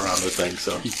color on the thing.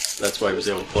 So that's why he was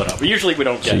able to pull it out. But usually we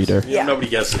don't guess. Cheater. Yeah. Nobody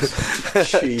guesses.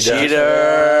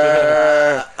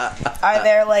 Cheater. Are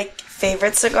there like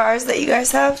favorite cigars that you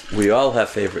guys have? We all have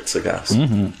favorite cigars.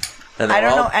 Mm-hmm. And I they're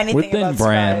don't all, know anything within about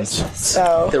brands. cigars.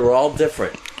 So They're all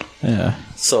different. Yeah.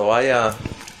 So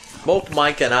both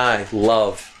Mike and I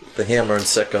love the Hammer and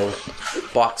Sickle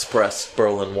box press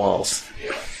Berlin Walls.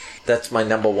 That's my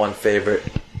number one favorite.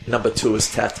 Number two is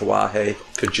Tatuaje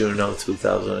Cajuno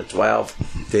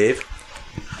 2012. Dave?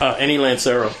 Any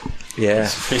Lancero. Yeah.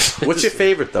 What's your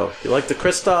favorite, though? You like the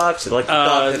Christophs? You like the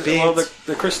Dog and Well, Beans?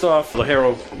 the Christoph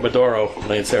Lajero Maduro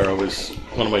Lancero is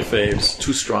one of my faves.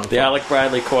 Too strong. The Alec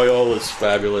Bradley Coil is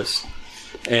fabulous.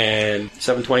 And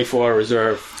 724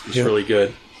 Reserve is really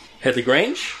good. Headley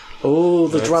Grange. Oh,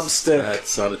 the drumstick.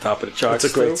 That's on the top of the charts.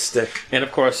 That's a great too. stick And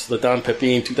of course, the Don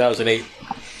Pepin 2008.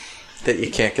 that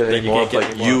you can't get That you anymore, can't get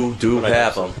but anymore. you do But I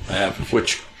have have them. some. I have.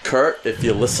 Which, Kurt, if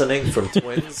you're listening from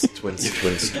Twins, Twins.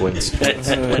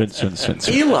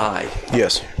 Eli,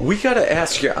 Yes. we got to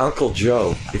ask your Uncle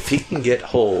Joe if he can get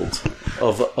hold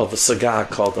of a cigar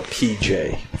called a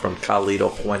PJ from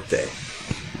Carlito Fuente.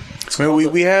 I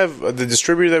mean, we have the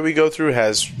distributor that we go through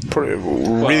has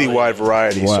really wide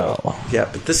variety. Wow. So Yeah,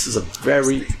 but this is a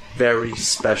very, very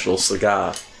special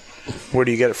cigar. where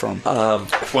do you get it from?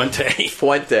 Fuente.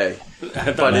 Fuente.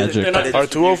 But Magic. They're not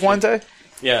Arturo Fuente.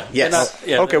 Yeah. Yes. They're not-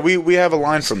 yeah, Okay, we have a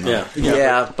line from them. Yeah.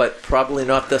 Yeah, but probably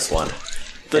not this one.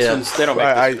 This Yeah. one's, they don't make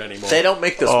I- this one anymore. They don't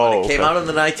make this Oh, one. It came okay. out in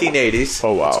the 1980s.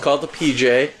 Oh, wow. It's called the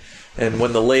PJ. And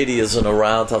when the lady isn't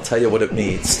around, I'll tell you what it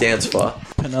means. Stands for.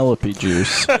 Penelope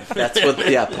juice. That's what,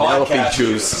 yeah, Penelope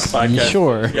juice. Podcast.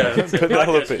 Sure. Yeah.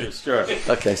 Penelope. Podcast, sure.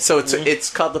 Okay, so it's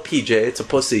called the PJ. It's a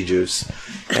pussy juice,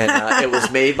 and it was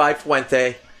made by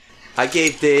Fuente. I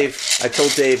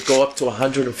told Dave, go up to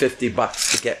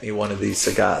 $150 to get me one of these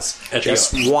cigars. At the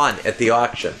Just auction. one at the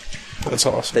auction. That's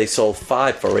awesome. They sold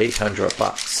 5 for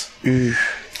 $800.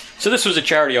 So this was a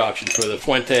charity auction for the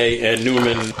Fuente and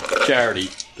Newman charity,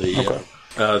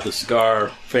 the cigar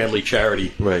family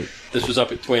charity. Right. This was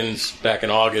up at Twins back in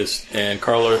August, and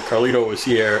Carlito was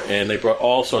here, and they brought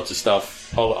all sorts of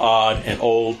stuff, all the odd and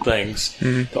old things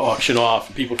to auction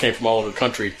off. People came from all over the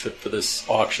country for this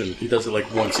auction. He does it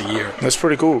like once a year. That's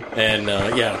pretty cool. And,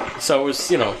 so it was,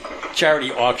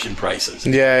 charity auction prices.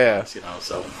 Yeah.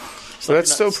 So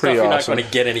that's still pretty You're not awesome. going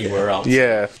to get anywhere else.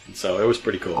 Yeah. So it was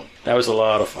pretty cool. That was a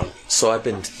lot of fun. So I've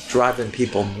been driving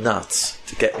people nuts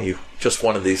to get me just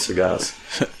one of these cigars.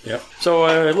 Yep. So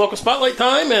local spotlight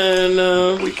time,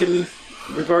 and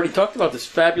we've already talked about this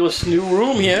fabulous new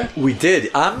room here. We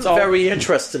did. I'm all- very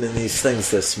interested in these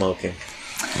things they're smoking.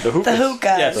 The hookahs. The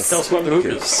hookahs. Yes, tell us about the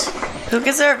hookahs.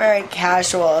 hookahs are very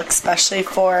casual, especially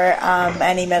for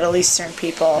any Middle Eastern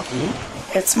people.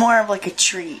 It's more of like a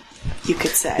treat, you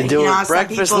could say. You do some it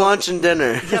breakfast, people- lunch, and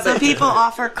dinner. Some people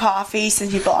offer coffee, some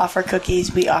people offer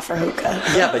cookies. We offer hookah.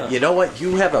 Yeah, but you know what?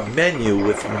 You have a menu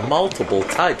with multiple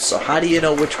types, so how do you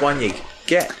know which one you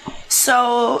get?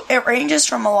 So it ranges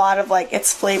from a lot of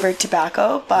it's flavored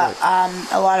tobacco, but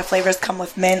a lot of flavors come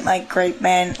with mint, like grape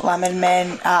mint, lemon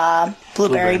mint,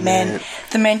 blueberry mint.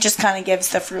 The mint just kind of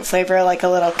gives the fruit flavor like a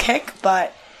little kick,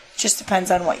 but just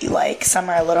depends on what you like. Some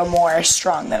are a little more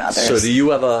strong than others. So do you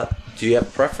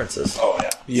have preferences? Oh, yeah.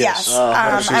 Yes.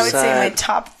 I would say my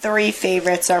top 3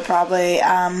 favorites are probably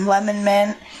lemon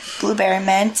mint, blueberry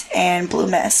mint, and blue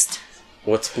mist.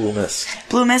 What's Blue Mist?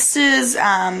 Blue mist is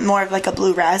more of like a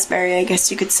blue raspberry, I guess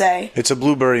you could say. It's a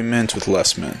blueberry mint with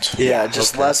less mint. Yeah,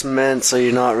 just less mint, so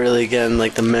you're not really getting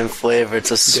the mint flavor. It's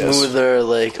a smoother,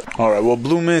 All right. Well,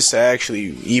 Blue Mist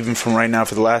actually, even from right now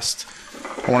for the last,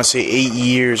 I want to say 8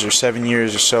 years or 7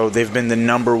 years or so, they've been the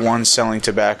number 1 selling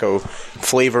tobacco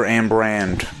flavor and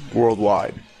brand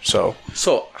worldwide. So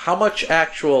how much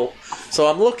actual? So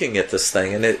I'm looking at this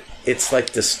thing, and it's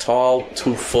like this tall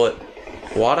 2-foot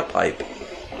water pipe.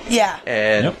 Yeah.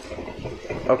 And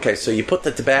Okay, so you put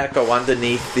the tobacco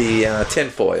underneath the tin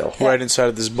foil. Right inside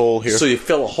of this bowl here. So you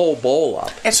fill a whole bowl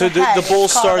up. It's So a head. the bowl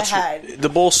It's called a starts. head. The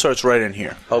bowl starts right in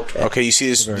here. Okay. Okay. You see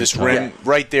this rim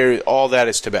right there. All that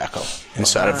is tobacco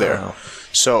inside of there.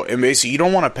 So and basically, you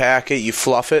don't want to pack it. You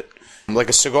fluff it. Like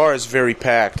a cigar is very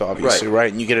packed, obviously, right?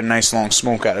 And you get a nice long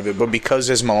smoke out of it. But because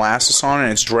there's molasses on it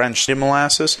and it's drenched in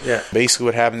molasses, basically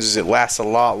what happens is it lasts a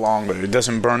lot longer. It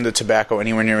doesn't burn the tobacco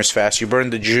anywhere near as fast. You burn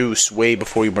the juice way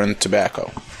before you burn the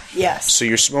tobacco. Yes. So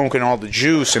you're smoking all the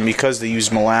juice, and because they use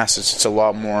molasses, it's a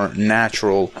lot more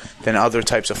natural than other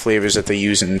types of flavors that they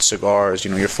use in cigars.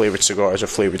 You know, your flavored cigars or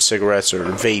flavored cigarettes or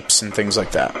vapes and things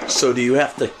like that. So do you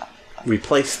have to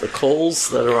replace the coals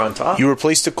that are on top? You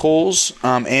replace the coals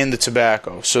and the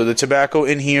tobacco. So the tobacco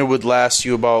in here would last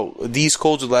you these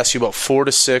coals would last you about 4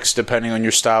 to 6, depending on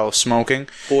your style of smoking.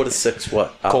 4 to 6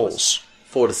 what? Hours? Coals.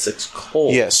 4 to 6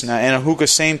 coals. Yes. Now, in a hookah,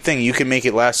 same thing. You can make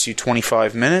it last you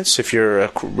 25 minutes if you're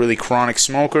a really chronic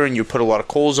smoker and you put a lot of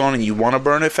coals on and you want to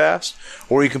burn it fast.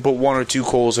 Or you can put 1 or 2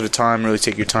 coals at a time, really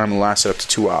take your time and last it up to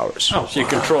 2 hours. Oh, so you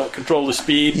control the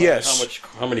speed? Yes.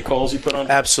 How many coals you put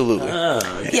on? Absolutely.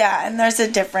 Yeah, and there's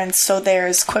a difference. So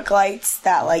there's quick lights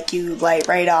that like you light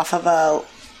right off of a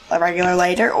regular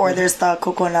lighter, or there's the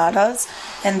coconadas,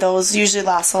 and those usually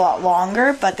last a lot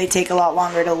longer, but they take a lot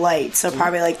longer to light. So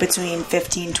probably like between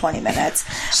 15-20 minutes.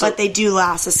 But they do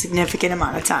last a significant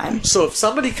amount of time. So if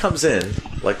somebody comes in,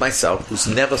 like myself, who's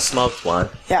never smoked one,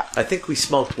 I think we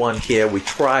smoked one here, we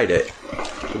tried it.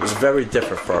 It was very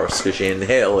different for us because you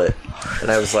inhale it. And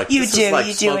I was like, this is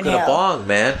like smoking a bong,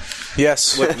 man.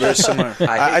 Yes, very similar.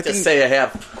 I hate to say I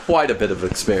have quite a bit of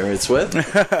experience with.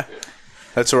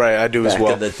 That's right, I do as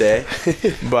well. Back in the day.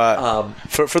 But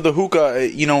for the hookah,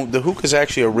 the hookah's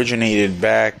actually originated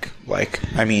back,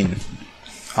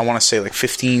 I want to say like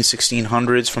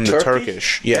 1600s from the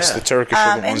Turkish. Yes, the Turkish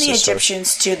are the and ones the that started.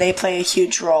 Egyptians, too, they play a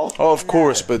huge role. Oh, of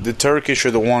course, but the Turkish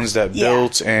are the ones that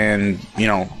built and,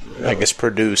 I guess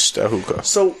produced a hookah.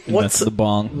 So what's the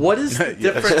bong? What is the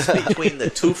difference between the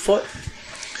 2-foot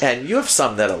and you have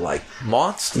some that are like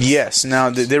monsters? Yes, now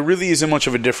there really isn't much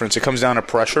of a difference. It comes down to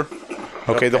pressure.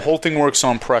 Okay, the whole thing works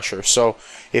on pressure. So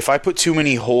if I put too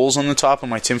many holes on the top of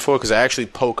my tinfoil, because I actually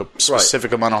poke a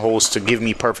specific amount of holes to give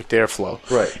me perfect airflow.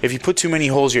 Right. If you put too many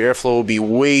holes, your airflow will be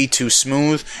way too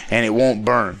smooth, and it won't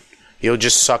burn. You'll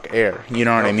just suck air. You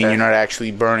know what I mean? You're not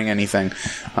actually burning anything.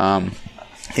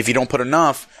 If you don't put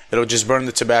enough, it'll just burn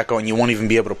the tobacco, and you won't even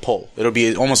be able to pull. It'll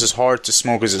be almost as hard to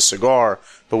smoke as a cigar,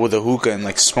 but with a hookah and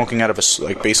like smoking out of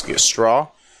basically a straw.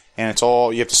 And it's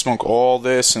all, you have to smoke all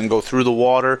this and go through the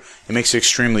water. It makes it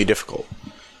extremely difficult.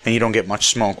 And you don't get much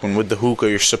smoke. When with the hookah,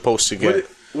 you're supposed to get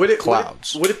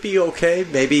clouds. Would it be okay,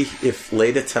 maybe, if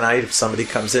later tonight, if somebody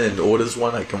comes in and orders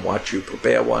one, I can watch you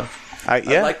prepare one? I'd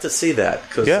like to see that.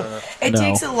 Cause, it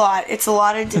takes a lot. It's a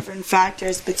lot of different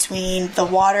factors between the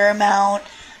water amount,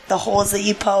 the holes that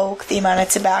you poke, the amount of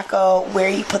tobacco, where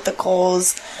you put the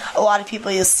coals. A lot of people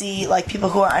you'll see, like people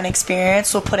who are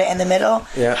unexperienced, will put it in the middle.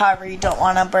 Yeah. However, you don't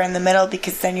want to burn the middle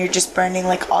because then you're just burning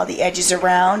like all the edges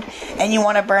around, and you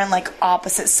want to burn like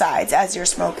opposite sides as you're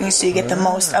smoking, so you get the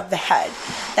most of the head.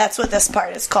 That's what this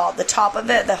part is called. The top of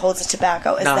it that holds the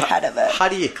tobacco is the head of it. How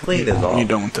do you clean it all? You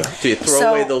don't. Do you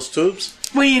throw away those tubes?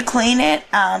 When you clean it,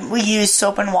 we use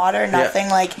soap and water, nothing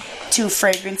like too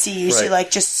fragrancy. Usually, like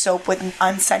just soap with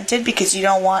unscented because you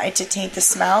don't want it to taint the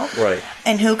smell. Right.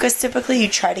 And hookahs, typically, you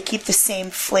try to keep the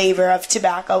same flavor of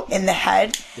tobacco in the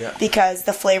head because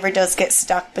the flavor does get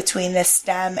stuck between the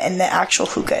stem and the actual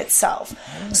hookah itself.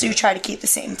 So you try to keep the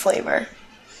same flavor.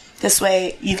 This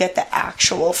way, you get the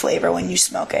actual flavor when you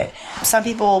smoke it. Some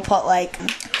people will put,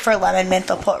 for lemon mint,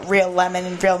 they'll put real lemon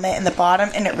and real mint in the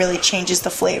bottom, and it really changes the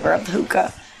flavor of the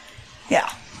hookah.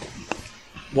 Yeah.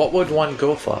 What would one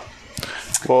go for?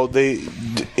 Well,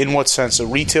 in what sense? A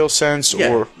retail sense?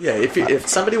 Or if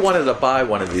somebody wanted to buy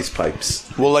one of these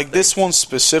pipes. Well, like this one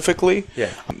specifically,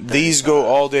 these go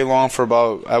all day long for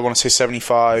about, I want to say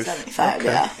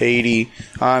 75, 80.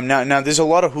 Now, there's a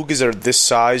lot of hookahs that are this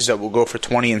size that will go for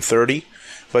 20 and 30.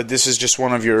 But this is just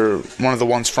one of the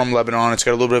ones from Lebanon. It's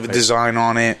got a little bit of a design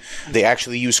on it. They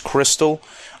actually use crystal.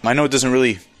 I know it doesn't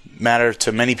really matter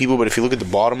to many people, but if you look at the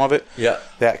bottom of it,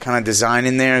 that kind of design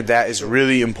in there, that is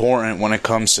really important when it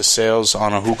comes to sales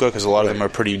on a hookah, because a lot of them are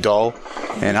pretty dull.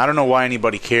 And I don't know why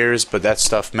anybody cares, but that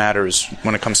stuff matters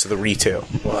when it comes to the retail.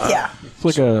 Wow. Yeah. It's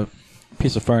like a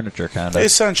piece of furniture, kind of.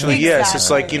 Essentially, yes. It's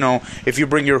like, if you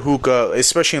bring your hookah,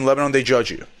 especially in Lebanon, they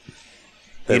judge you.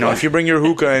 If you bring your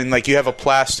hookah and you have a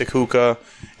plastic hookah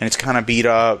and it's kind of beat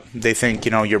up, they think,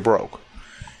 you're broke.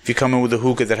 If you come in with a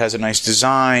hookah that has a nice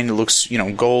design, it looks,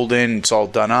 golden, it's all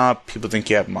done up, people think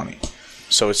you have money.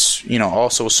 So it's, you know,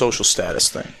 also a social status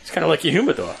thing. It's kind of like your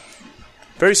humidor.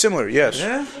 Very similar, yes.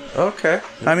 Yeah. Okay.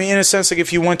 I mean, in a sense, like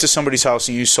if you went to somebody's house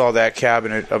and you saw that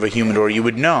cabinet of a humidor, you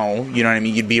would know. You know what I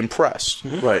mean? You'd be impressed.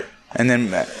 Mm-hmm. Right. And then,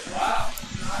 you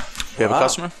have a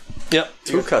customer? Yep.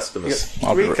 2 customers.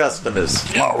 I'll be 3 right.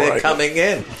 customers. All They're right. coming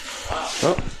in.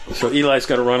 Oh, so Eli's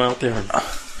got to run out there and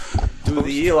Do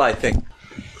the Eli thing.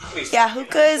 Yeah,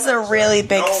 hookah is a really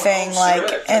big thing, like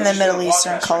in the Middle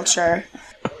Eastern culture.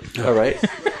 All right.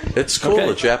 It's cool. Okay.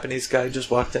 The Japanese guy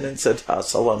just walked in and said,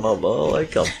 Assalamu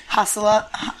alaikum.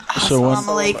 Assalamu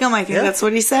alaikum, I think Yeah. that's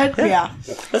what he said. Yeah.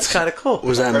 That's kind of cool. What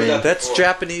does that mean? That's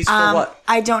Japanese for what?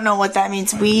 I don't know what that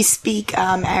means. We speak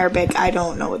Arabic. I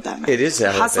don't know what that means. It is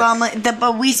Arabic.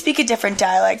 But we speak a different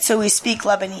dialect, so we speak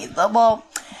Lebanese. Well,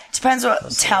 depends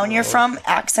what town you're from.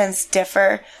 Accents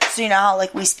differ. So you know how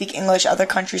like we speak English, other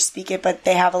countries speak it, but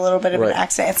they have a little bit of an Right.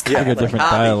 accent. It's Like kind a of like, different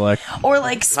dialect. or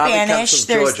like Tommy comes Spanish.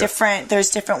 from Georgia. There's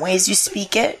different ways you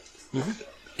speak it.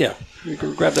 yeah, you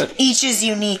can grab that. Each is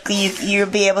unique. You'll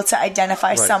be able to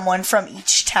identify someone from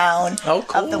each town Oh,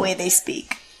 cool. of the way they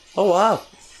speak. Oh, wow.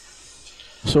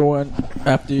 So when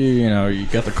after you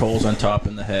got the coals on top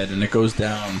in the head and it goes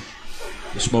down,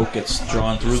 the smoke gets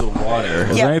drawn through the water.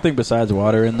 Is Yep. there anything besides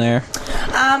water in there?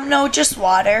 No, just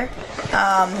water.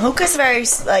 Hookah's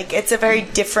it's a very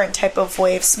different type of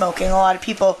way of smoking. A lot of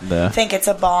people Yeah. think it's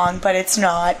a bong, but it's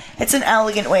not. It's an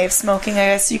elegant way of smoking, I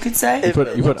guess you could say.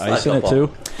 You put ice in it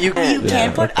too? You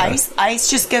can put okay. ice. Ice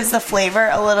just gives the flavor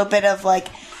a little bit of like,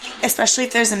 especially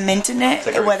if there's a mint in it,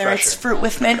 whether it's fruit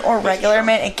with mint or regular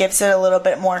mint, it gives it a little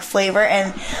bit more flavor.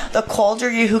 And the colder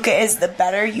your hookah is, the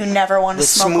better. You never want to The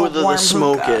smoke smoother a warm the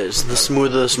smoke hookah. is, the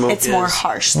smoother the smoke It's is. more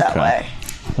harsh that way.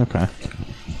 Okay.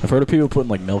 I've heard of people putting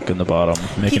like milk in the bottom,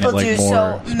 making People it like do.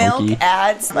 more So milk smoky.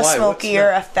 adds a Why? What's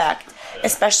smokier milk? effect,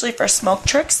 especially for smoke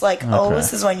tricks. Like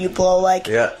O's is when you blow like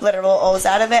literal O's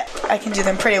out of it. I can do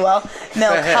them pretty well.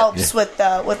 Milk ahead. helps with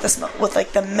the smoke, with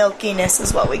like the milkiness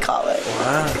is what we call it.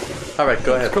 All right,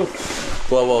 go ahead. Cool.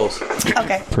 Blow O's.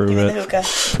 Okay, Prove give me it. the hookah.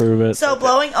 Prove it. So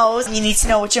blowing O's, you need to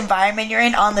know which environment you're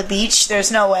in. On the beach,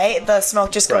 there's no way the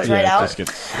smoke just goes right Yeah, out. just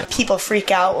gets- People freak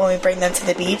out when we bring them to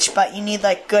the beach, but you need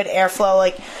like good airflow,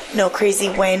 like no crazy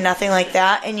wind, nothing like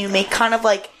that, and you make kind of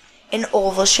like an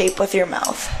oval shape with your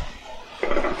mouth.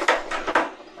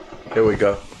 Here we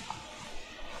go.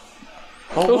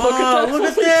 Oh, wow, look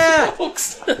at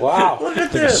that. Wow. Look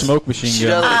at Like a this. smoke machine She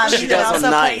gun. does- You can does also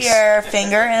them nice. put your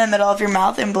finger in the middle of your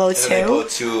mouth and blow And then they go too.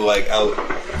 to like out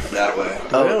that way.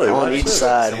 Oh, Really? on Watch each this.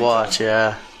 side, watch,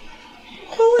 yeah.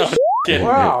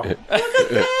 Wow.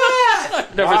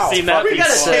 Never seen that We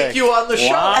gotta before. take you on the show.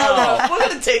 Wow. We're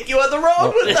gonna take you on the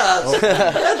road with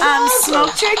us.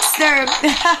 Smoke tricks, they're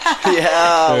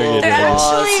Yeah, Very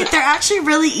good. they're actually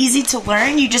really easy to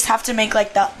learn. You just have to make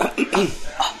like the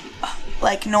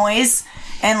like noise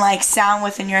and like sound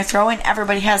within your throat, and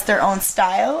everybody has their own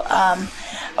style.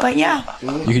 But yeah, You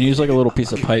can use like a little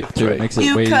piece of pipe too. It makes it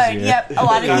you way could. easier. Yep, a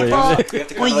lot of We have to people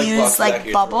kinda, will like, use box back like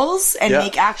here. bubbles and Yeah.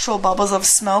 make actual bubbles of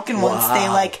smoke, and once they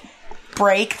like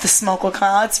break, the smoke will come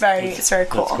out. It's very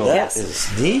cool. cool. That Yes. is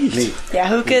neat. Yeah,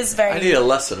 hookah is I need very. a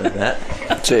lesson in that.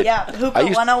 That's it. Yeah, hookah I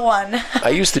used- 101. I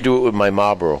used to do it with my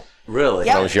Marlboro Really?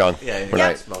 Yep. when I was young. Yeah, When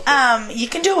I- You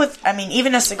can do it with, I mean,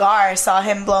 even a cigar. I saw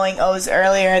him blowing O's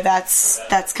earlier. That's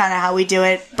kind of how we do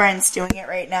it. Brent's doing it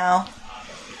right now.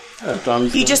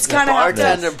 You just kind of have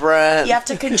bartender to, Brent. you have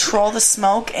to control the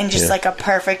smoke in just Yeah. like a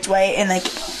perfect way. And like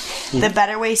the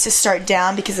better way is to start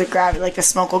down because the gravity, like the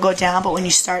smoke will go down. But when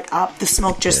you start up, the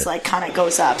smoke just like kind of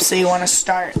goes up. So you want to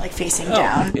start like facing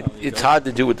down. It's hard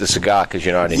to do with the cigar because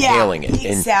you're not inhaling it,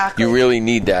 exactly. and you really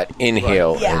need that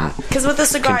inhale. Yeah, And because with a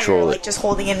cigar, control you're it. like just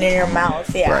holding it in your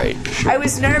mouth. Yeah, Right, I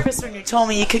was nervous when you told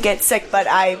me you could get sick, but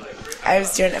I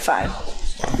was doing it fine.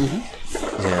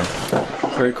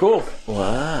 Very cool.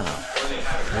 Wow.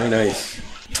 Very nice.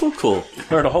 Too cool.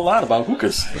 Learned a whole lot about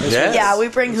hookahs. Yes. Yeah, we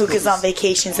bring hookahs on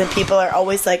vacations, and people are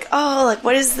always like, "Oh, like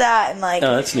what is that?" And like,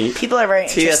 Oh, that's neat. people are very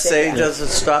interested. TSA yeah. doesn't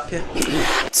stop you?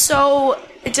 So,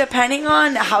 depending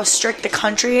on how strict the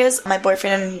country is, my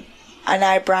boyfriend and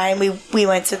I, Brian, we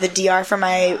went to the DR for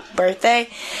my birthday.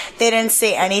 They didn't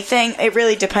say anything. It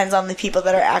really depends on the people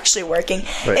that are actually working.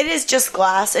 Right. It is just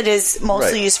glass. It is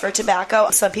mostly Right. used for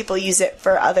tobacco. Some people use it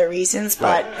for other reasons,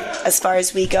 but as far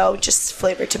as we go, just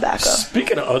flavored tobacco.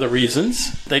 Speaking of other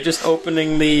reasons, they just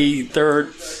opening the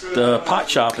third pot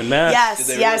shop in Mass.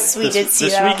 Yes, we did see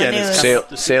this that on the weekend. It's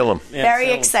news. Salem. Yeah, Very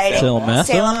Salem. exciting. Salem, Mass?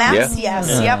 Salem, Mass. Yeah.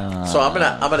 Yes. Yep. So I'm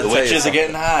gonna The tell you witches are something.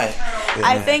 getting high.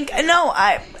 I think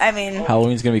I mean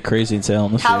Halloween's gonna be crazy in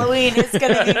Salem this year. Halloween is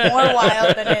going to be more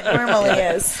wild than it normally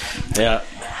is. Yeah.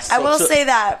 I will say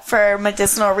that for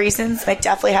medicinal reasons, it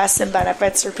definitely has some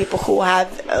benefits for people who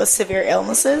have severe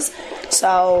illnesses.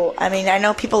 So, I mean, I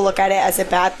know people look at it as a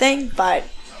bad thing, but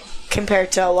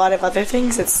compared to a lot of other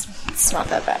things, it's not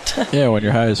that bad. Yeah, when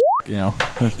you're high as Yeah,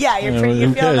 you're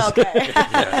feeling okay.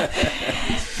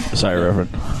 Sorry, Reverend.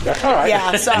 That's all right.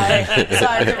 Yeah, sorry for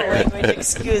the language.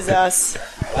 Excuse us.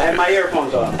 I have my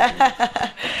earphones on.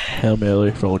 Hail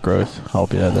Mary, full of grace. I'll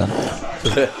be there then.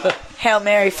 Hail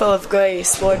Mary, full of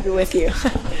grace, Lord be with you.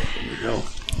 There you go.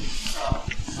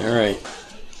 All right.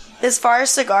 As far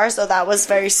as cigars, though, that was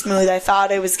very smooth. I thought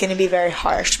it was going to be very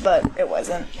harsh, but it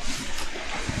wasn't.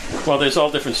 Well, there's all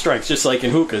different strengths, just like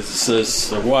in hookahs.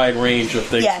 There's a wide range of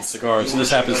things in cigars, and this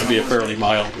happens to be a fairly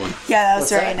mild one. Yeah, that was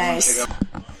very nice.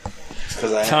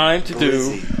 Time to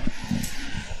do...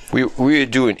 We are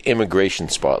doing immigration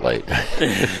spotlight.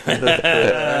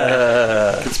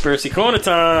 Conspiracy corner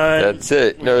time. That's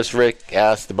it. Nurse Rick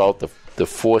asked about the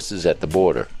forces at the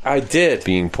border. I did.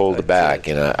 Being pulled back.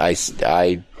 And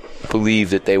I believe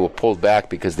that they were pulled back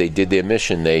because they did their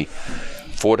mission. They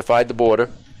fortified the border,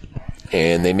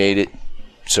 and they made it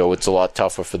so it's a lot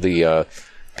tougher for the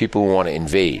people who want to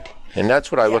invade. And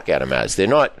that's what I look at them as. They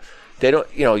don't,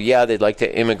 they'd like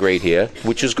to immigrate here,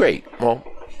 which is great. Well,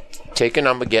 take a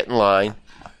number, get in line,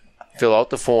 fill out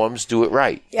the forms, do it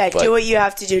right. Yeah, do what you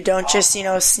have to do. Don't just,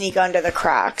 sneak under the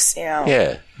cracks,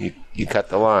 Yeah, you cut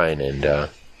the line, and, a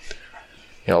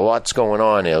lot's going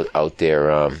on out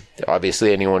there.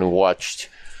 Obviously, anyone who watched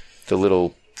the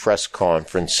little press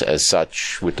conference as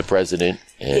such with the president,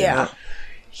 and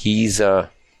he's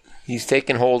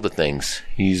taking hold of things.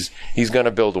 He's going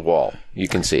to build a wall. You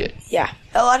can see it. Yeah.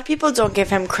 A lot of people don't give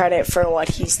him credit for what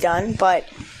he's done, but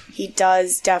he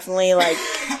does definitely,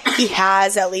 he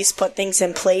has at least put things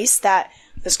in place that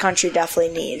this country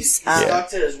definitely needs. Stuck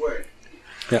to his word.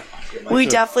 Yeah. We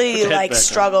definitely,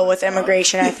 struggle with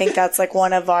immigration. I think that's,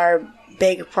 one of our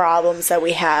big problems that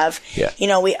we have. Yeah.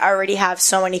 We already have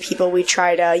so many people we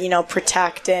try to,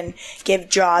 protect and give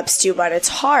jobs to, but it's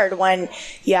hard when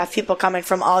you have people coming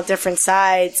from all different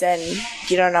sides and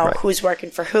you don't know who's working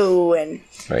for who, and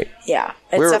right. Yeah,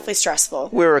 it's definitely stressful.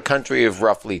 We're a country of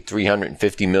roughly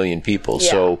 350 million people,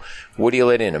 so what do you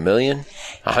let in, 1 million?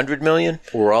 100 million?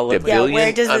 We're all in billion?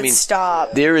 Where does it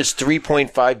stop? There is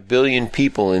 3.5 billion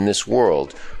people in this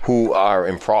world who are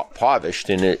impoverished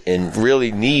and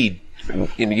really need,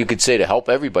 you could say, to help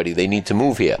everybody, they need to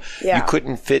move here. Yeah. You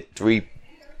couldn't fit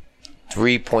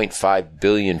 3.5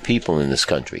 billion people in this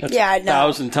country. That's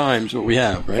 1,000 times what we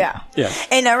have, right? Yeah. Yeah.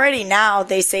 And already now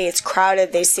they say it's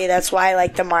crowded. They say that's why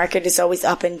the market is always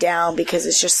up and down, because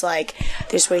it's just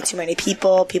there's way too many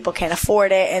people. People can't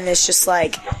afford it, and it's just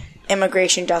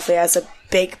immigration definitely has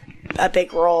a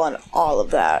big role in all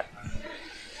of that.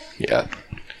 Yeah.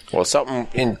 Well,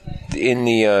 something in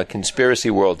the conspiracy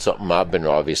world, something I've been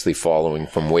obviously following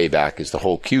from way back is the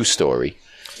whole Q story.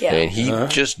 Yeah. And he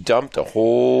just dumped a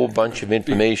whole bunch of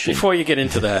information. Before you get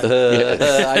into that,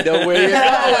 I know where you're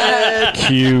going.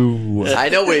 Q. I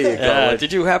know where you're going.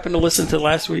 did you happen to listen to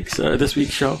this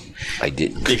week's show? I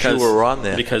didn't. Because you were on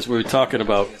there. Because we were talking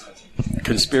about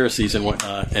conspiracies and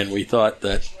whatnot, and we thought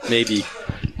that maybe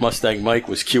Mustang Mike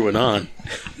was QAnon.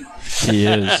 He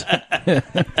is.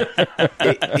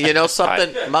 You know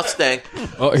something, Mustang?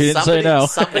 Oh, he didn't say no.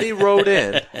 Somebody wrote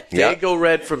in. Dago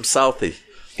Red from Southie.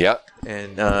 Yep.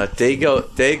 And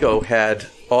Dago had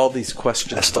all these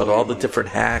questions about all the different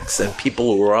hacks and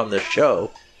people who were on the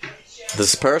show.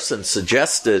 This person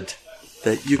suggested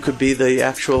that you could be the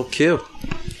actual Q.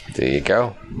 There you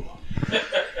go.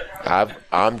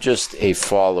 I'm just a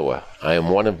follower. I am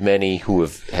one of many who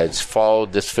has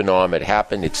followed this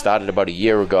phenomenon. It started about a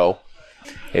year ago.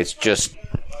 It's just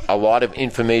a lot of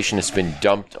information has been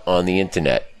dumped on the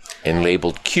internet and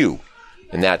labeled Q,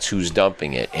 and that's who's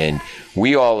dumping it. And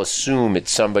we all assume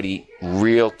it's somebody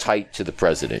real tight to the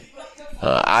president.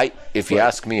 If you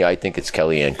ask me, I think it's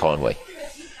Kellyanne Conway.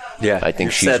 Yeah, I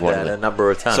think she's said one that of them. a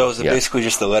number of times. So is it basically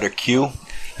just the letter Q?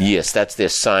 Yes, that's their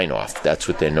sign-off. That's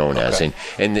what they're known as.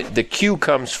 And the Q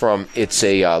comes from, it's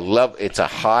a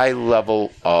high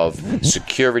level of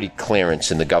security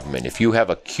clearance in the government. If you have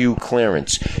a Q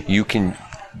clearance, you can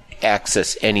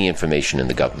access any information in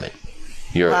the government.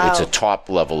 It's a top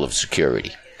level of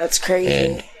security. That's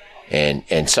crazy.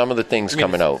 And some of the things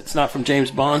coming out. It's not from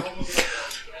James Bond?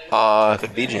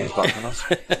 Could be James Bond.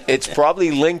 It's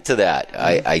probably linked to that.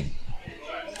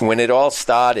 When it all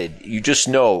started, you just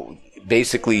know...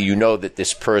 Basically, you know that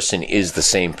this person is the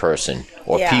same person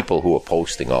or people who are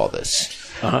posting all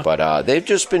this. But they've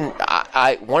just been...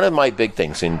 one of my big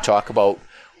things, and talk about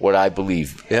what I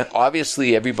believe. Yeah.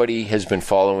 Obviously, everybody has been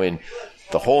following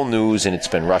the whole news, and it's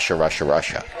been Russia, Russia,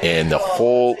 Russia. And the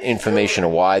whole information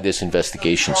of why this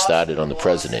investigation started on the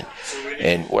president.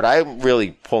 And what I'm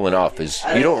really pulling off is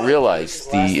you don't realize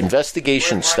the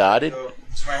investigation started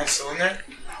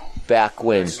back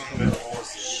when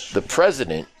the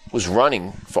president was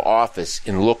running for office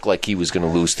and looked like he was going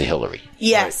to lose to Hillary.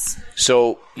 Yes. Right?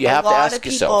 So you have to ask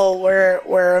yourself. A lot of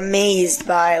people were amazed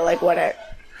by like what it.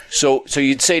 So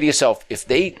you'd say to yourself, if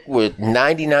they were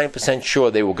 99%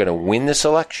 sure they were going to win this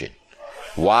election,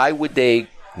 why would they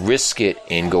risk it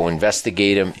and go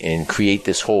investigate him and create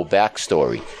this whole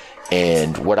backstory?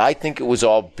 And what I think it was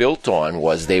all built on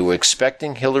was they were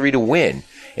expecting Hillary to win,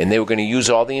 and they were going to use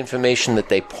all the information that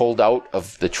they pulled out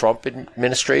of the Trump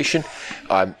administration,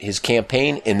 his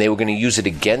campaign, and they were going to use it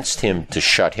against him to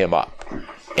shut him up.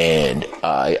 And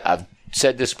I've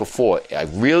said this before. It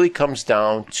really comes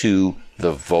down to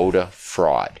the voter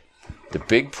fraud. The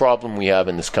big problem we have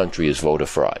in this country is voter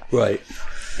fraud. Right.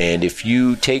 And if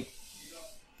you take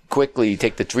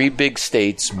the three big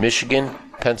states, Michigan,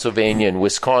 Pennsylvania, and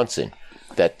Wisconsin,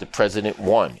 that the president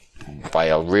won by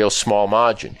a real small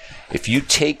margin. If you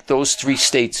take those three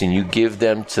states and you give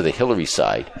them to the Hillary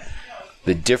side,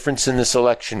 the difference in this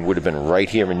election would have been right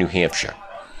here in New Hampshire.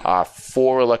 Our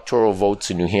 4 electoral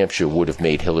votes in New Hampshire would have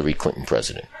made Hillary Clinton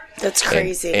president. That's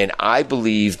crazy. And I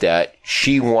believe that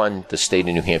she won the state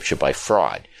of New Hampshire by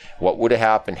fraud. What would have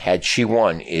happened had she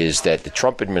won is that the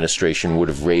Trump administration would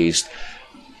have raised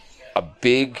a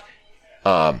big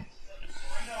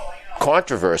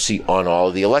controversy on all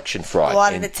of the election fraud. A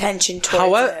lot of attention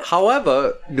towards it.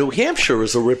 However, New Hampshire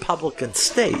is a Republican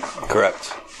state.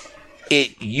 Correct.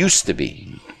 It used to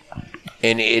be.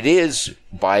 And it is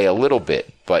by a little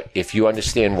bit. But if you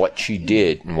understand what she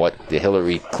did and what the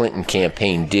Hillary Clinton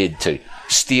campaign did to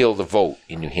steal the vote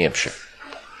in New Hampshire.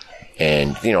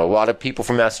 And, a lot of people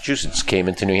from Massachusetts came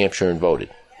into New Hampshire and voted.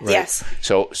 Right? Yes.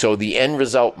 So the end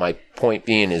result, my point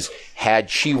being, is had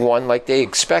she won like they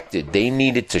expected, they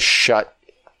needed to shut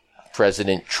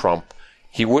President Trump.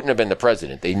 He wouldn't have been the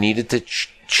president. They needed to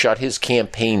shut his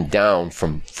campaign down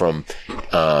from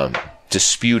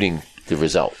disputing the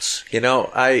results.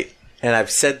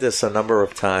 I've said this a number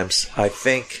of times. I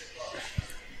think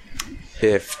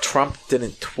if Trump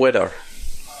didn't Twitter,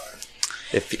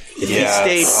 if he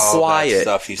stayed quiet,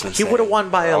 he would have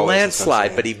won by a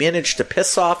landslide. But he managed to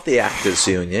piss off the Actors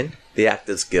Union, the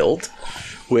Actors Guild,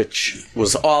 which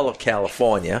was all of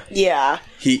California. Yeah.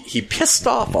 He pissed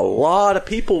off a lot of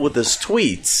people with his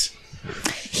tweets.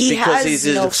 Because he's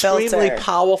an extremely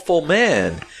powerful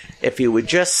man. If he would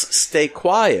just stay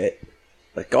quiet,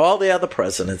 like all the other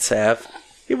presidents have,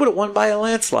 he would have won by a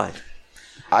landslide.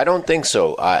 I don't think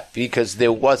so, because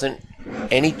there wasn't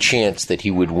any chance that he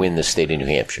would win the state of New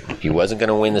Hampshire. He wasn't going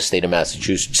to win the state of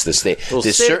Massachusetts. The state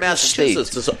of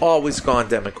Massachusetts has always gone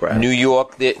Democratic. New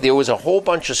York, there was a whole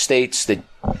bunch of states that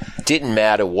didn't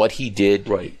matter what he did.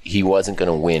 Right. He wasn't going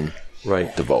to win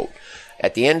the vote.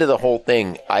 At the end of the whole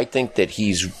thing, I think that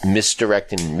he's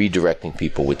misdirecting and redirecting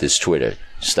people with this Twitter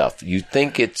stuff. You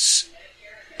think it's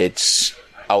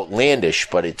outlandish,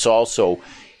 but it's also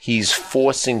he's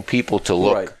forcing people to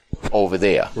look over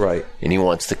there. Right. And he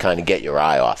wants to kind of get your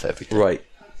eye off everything. Right.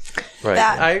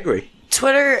 I agree.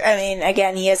 Twitter,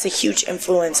 again, he has a huge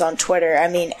influence on Twitter.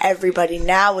 Everybody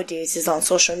nowadays is on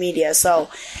social media, so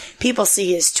people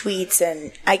see his tweets,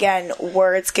 and again,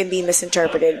 words can be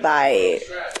misinterpreted by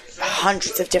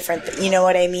hundreds of different you know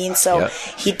what I mean? So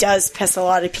he does piss a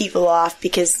lot of people off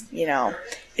because,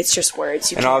 it's just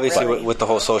words. And obviously with the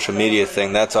whole social media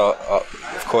thing, that's all,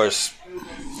 of course,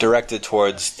 directed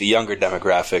towards the younger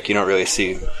demographic. You don't really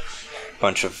see a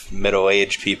bunch of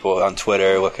middle-aged people on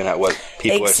Twitter looking at what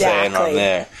people are saying on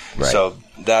there. Right. So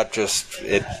that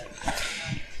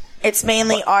it's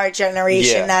mainly our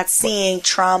generation that's seeing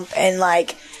Trump, and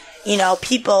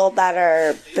people that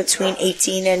are between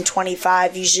 18 and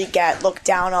 25 usually get looked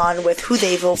down on with who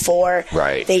they vote for.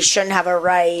 Right. They shouldn't have a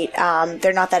right.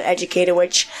 They're not that educated,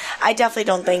 which I definitely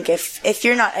don't think if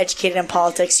you're not educated in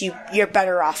politics, you're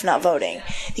better off not voting,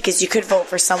 because you could vote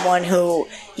for someone who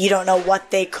you don't know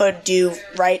what they could do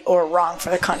right or wrong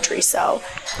for the country. So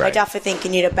I definitely think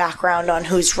you need a background on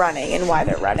who's running and why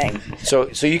they're running. So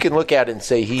you can look at it and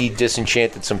say he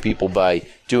disenchanted some people by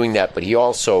doing that, but he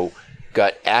also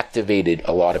got activated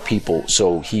a lot of people,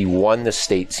 so he won the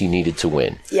states he needed to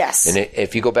win. Yes. And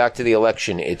if you go back to the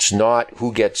election, it's not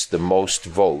who gets the most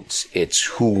votes, it's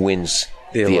who wins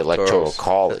the electoral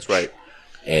college. That's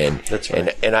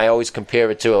right. And I always compare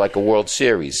it to like a World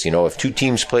Series. If two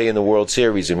teams play in the World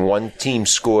Series and one team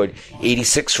scored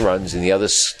 86 runs and the other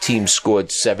team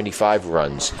scored 75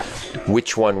 runs,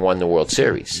 which one won the World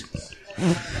Series?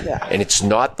 Yeah. And it's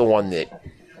not the one that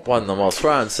won the most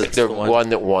runs. It's the one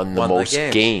that won the most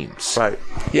games. Right.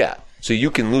 Yeah. So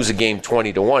you can lose a game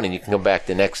 20-1, and you can come back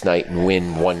the next night and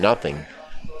win 1-0,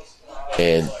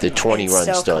 and the 20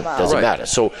 runs doesn't matter.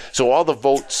 So all the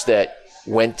votes that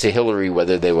went to Hillary,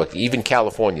 whether they were even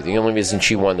California, the only reason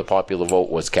she won the popular vote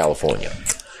was California.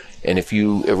 And if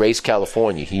you erase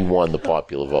California, he won the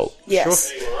popular vote.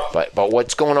 Yes. Sure. But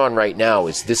what's going on right now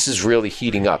is this is really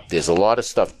heating up. There's a lot of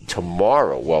stuff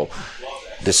tomorrow. Well,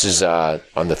 this is on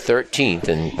the 13th,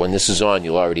 and when this is on,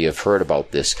 you'll already have heard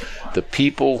about this. The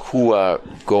people who are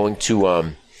going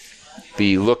to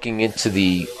be looking into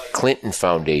the Clinton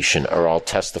Foundation are all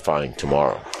testifying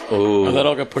tomorrow. Oh, and that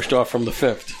all got pushed off from the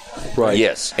 5th. Right.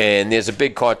 Yes, and there's a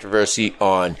big controversy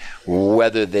on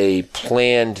whether they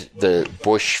planned the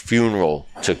Bush funeral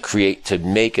to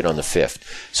make it on the 5th.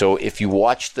 So if you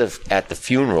watch at the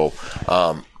funeral,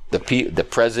 the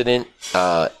president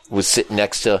was sitting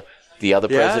next to the other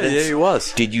presidents. Yeah, he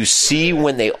was. Did you see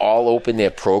when they all opened their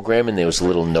program and there was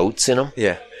little notes in them?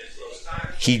 Yeah.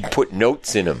 He put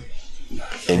notes in them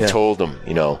and told them,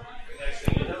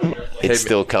 it's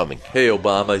still coming. Hey,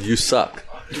 Obama, you suck.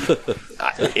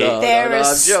 There are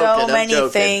so many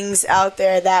things out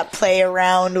there that play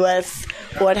around with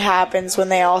what happens when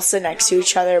they all sit next to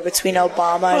each other between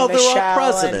Obama and Michelle. They're all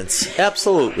presidents.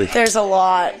 Absolutely. There's a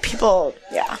lot. People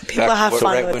have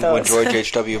fun with those. When George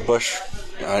H.W. Bush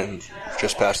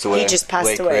just passed away. He just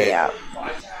passed away, yeah.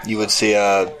 You would see,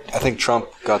 I think Trump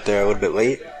got there a little bit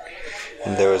late.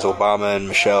 And there was Obama and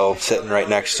Michelle sitting right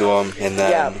next to him, and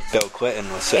then Bill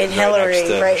Clinton was sitting Hillary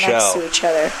right next to Michelle. Next to each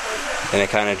other. And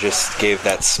it kind of just gave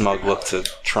that smug look to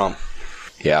Trump.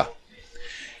 Yeah.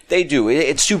 They do.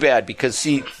 It's too bad because,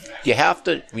 see, you have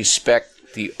to respect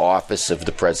the office of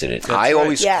the president. I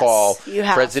always call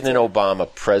President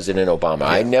Obama.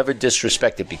 I never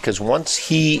disrespect it because once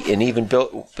he and even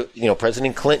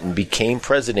President Clinton became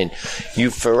president,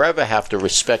 you forever have to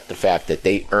respect the fact that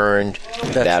they earned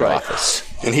that office.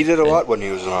 And he did a lot when he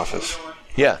was in office.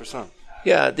 Yeah. 100%.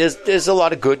 Yeah, there's a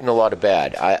lot of good and a lot of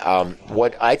bad.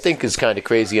 What I think is kind of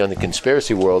crazy on the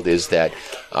conspiracy world is that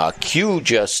Q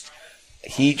just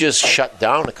shut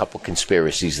down a couple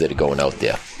conspiracies that are going out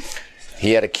there.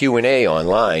 He had a Q&A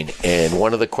online, and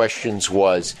one of the questions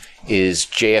was, is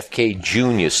JFK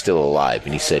Jr. still alive?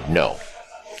 And he said no.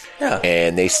 Yeah.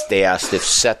 And they asked if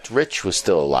Seth Rich was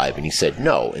still alive, and he said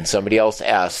no. And somebody else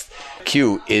asked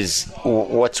Q,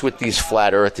 what's with these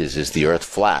flat earthers? Is the earth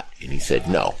flat? And he said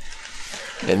no.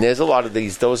 And there's a lot of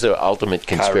these. Those are ultimate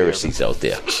conspiracies out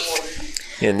there.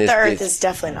 And the Earth is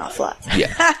definitely not flat.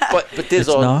 Yeah, but there's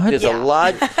a lot. There's a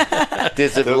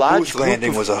large moon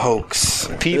landing was a hoax.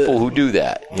 People who do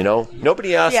that,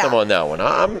 nobody asked them on that one.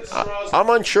 I'm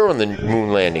unsure on the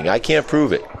moon landing. I can't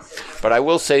prove it, but I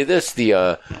will say this: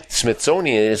 the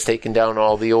Smithsonian is taking down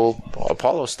all the old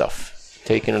Apollo stuff,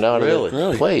 taking it out of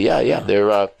the play. Yeah.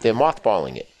 They're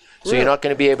mothballing it. So you're not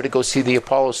going to be able to go see the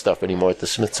Apollo stuff anymore at the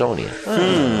Smithsonian.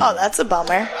 Oh, that's a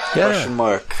bummer. Yeah. Question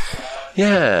mark.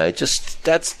 Yeah,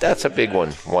 that's a big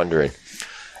one. Wondering,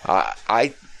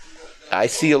 I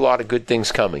see a lot of good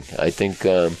things coming. I think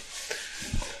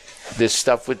this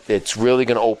stuff it's really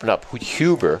going to open up.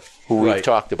 Huber, who we've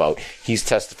talked about, he's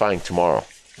testifying tomorrow,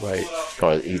 right?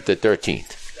 Or the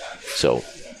 13th. So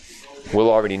we'll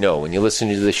already know. When you listen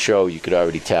to this show, you could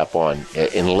already tap on.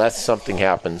 Unless something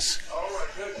happens,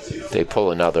 they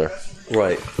pull another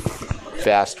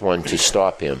fast one to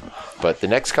stop him. But the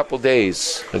next couple of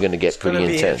days are going to get pretty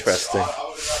intense. Interesting.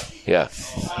 Yeah.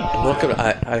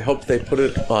 I hope they put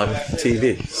it on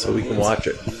TV so we can watch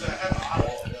it.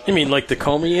 You mean like the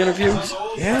Comey interviews?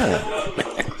 Yeah.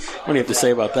 What do you have to say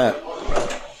about that?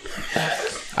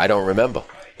 I don't remember.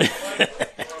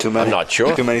 I'm not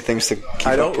sure. Too many things to keep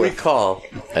I don't recall.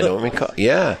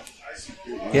 Yeah.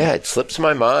 Yeah, it slips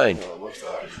my mind.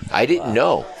 I didn't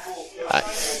know.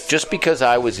 Just because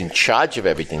I was in charge of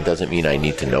everything doesn't mean I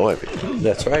need to know everything.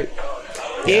 That's right.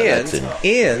 Yeah,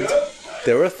 and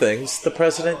there are things the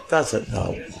president doesn't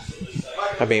know.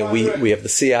 I mean, we have the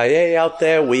CIA out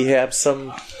there. We have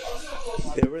some.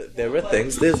 There are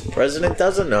things the president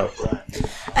doesn't know.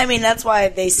 I mean, that's why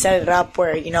they set it up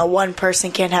where, one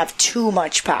person can't have too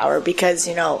much power because,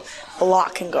 a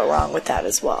lot can go wrong with that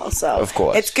as well. So of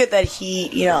course. It's good that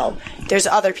he, there's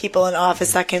other people in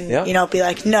office that can, be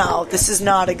like, no, this is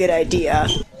not a good idea.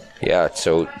 Yeah,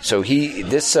 so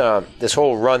this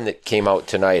whole run that came out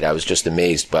tonight, I was just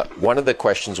amazed. But one of the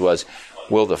questions was,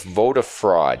 will the voter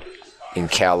fraud in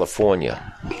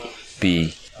California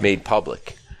be made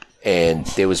public? And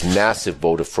there was massive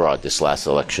voter fraud this last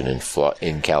election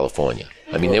in California.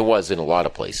 I mean, there was in a lot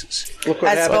of places.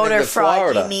 As voter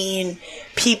fraud, you mean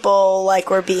people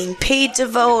were being paid to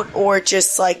vote, or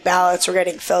just ballots were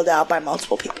getting filled out by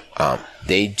multiple people?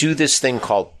 They do this thing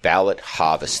called ballot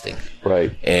harvesting.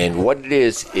 Right. And what it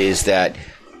is that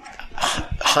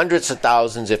hundreds of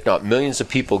thousands, if not millions of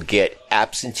people get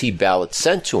absentee ballots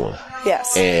sent to them.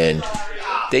 Yes. And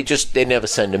they never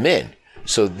send them in.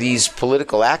 So these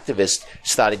political activists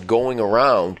started going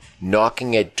around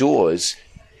knocking at doors,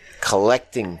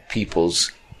 collecting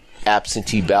people's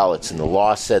absentee ballots, and the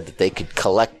law said that they could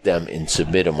collect them and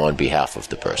submit them on behalf of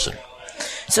the person.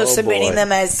 So submitting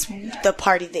them as the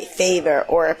party they favor,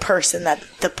 or a person that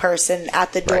the person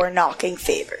at the door knocking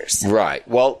favors. Right.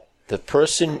 Well, the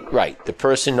person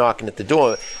knocking at the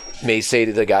door may say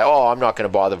to the guy, "Oh, I'm not going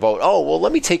to bother vote. Oh, well,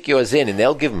 let me take yours in," and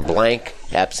they'll give them blank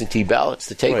absentee ballots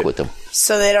to take with them.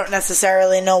 So they don't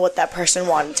necessarily know what that person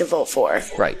wanted to vote for.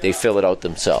 Right. They fill it out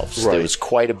themselves. Right. There was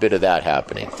quite a bit of that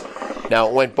happening. Now,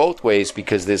 it went both ways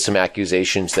because there's some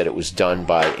accusations that it was done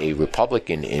by a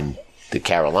Republican in the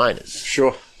Carolinas.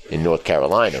 Sure. In North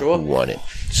Carolina who won it.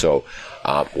 So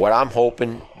what I'm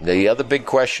hoping, the other big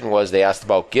question was they asked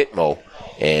about Gitmo,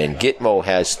 and Gitmo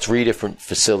has 3 different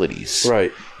facilities.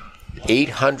 Right.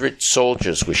 800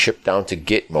 soldiers were shipped down to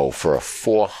Gitmo for a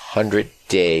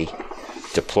 400-day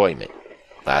deployment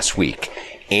last week.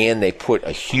 And they put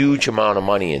a huge amount of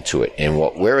money into it. And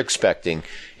what we're expecting,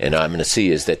 and I'm going to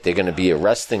see, is that they're going to be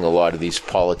arresting a lot of these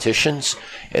politicians,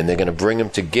 and they're going to bring them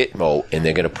to Gitmo, and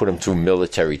they're going to put them through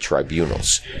military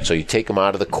tribunals. So you take them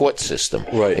out of the court system,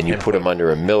 and you put them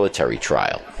under a military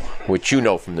trial, which you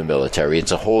know from the military.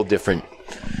 It's a whole different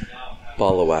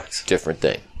ball of wax, different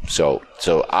thing. So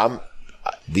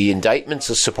the indictments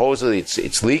are supposedly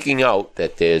it's leaking out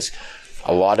that there's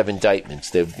a lot of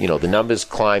indictments. The numbers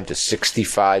climbed to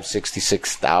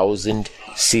 66,000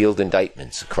 sealed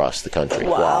indictments across the country.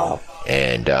 Wow.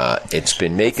 And it's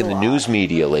been making the news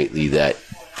media lately that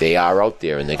they are out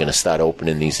there and they're going to start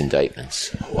opening these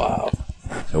indictments. Wow.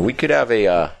 So we could have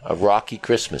a rocky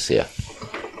Christmas here.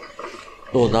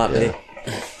 Well, not me.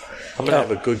 I'm going to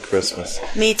have a good Christmas.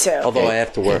 Me too. Although I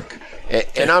have to work.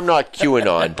 And I'm not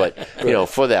QAnon, but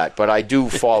for that. But I do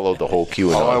follow the whole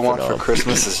QAnon. All I want for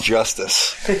Christmas is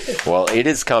justice. Well, it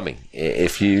is coming.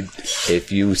 If you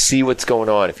see what's going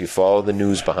on, if you follow the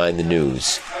news behind the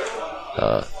news,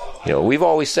 we've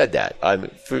always said that.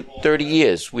 For 30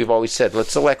 years, we've always said,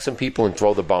 let's elect some people and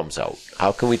throw the bums out.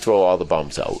 How can we throw all the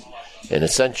bums out? And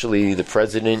essentially, the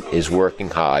president is working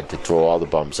hard to throw all the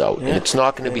bums out. Yeah. And it's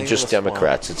not going to be just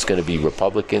Democrats. It's going to be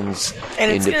Republicans,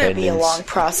 and it's Independents. going to be a long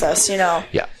process, Yeah.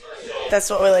 That's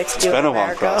what we like to do in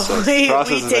America. It's been a long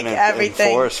process. we take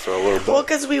everything. For a little bit. Well,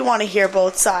 because we want to hear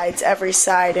both sides, every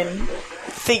side, and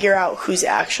figure out who's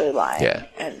actually lying. Yeah.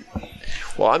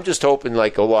 Well, I'm just hoping,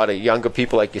 like a lot of younger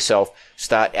people like yourself,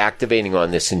 start activating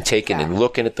on this and taking and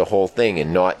looking at the whole thing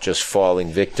and not just falling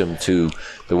victim to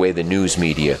the way the news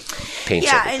media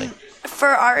paints everything. And for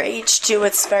our age, too,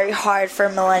 it's very hard for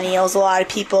millennials. A lot of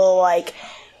people, I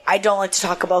don't like to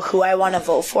talk about who I want to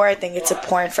vote for. I think it's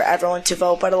important for everyone to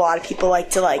vote, but a lot of people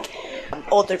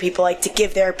older people like to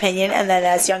give their opinion, and then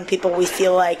as young people, we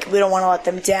feel like we don't want to let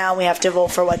them down. We have to vote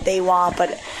for what they want, but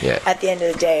at the end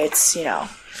of the day, it's,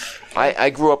 I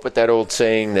grew up with that old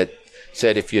saying that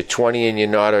said if you're 20 and you're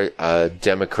not a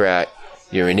Democrat,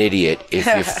 you're an idiot. If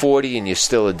you're 40 and you're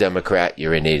still a Democrat,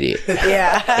 you're an idiot.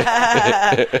 Yeah.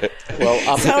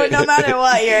 So no matter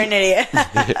what, you're an idiot.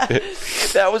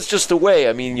 That was just the way.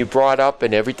 I mean, you brought up,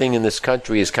 and everything in this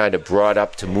country is kind of brought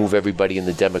up to move everybody in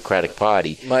the Democratic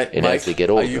Party. Mike, as they get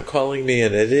older. Are you calling me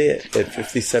an idiot at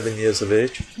 57 years of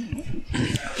age?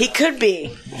 He could be.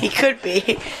 He could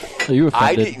be. Are you offended?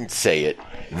 I didn't say it.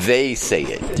 They say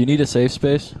it. Do you need a safe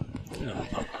space?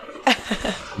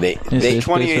 They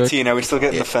 2018. Are we still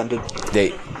getting offended?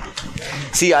 They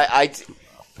see. I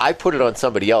put it on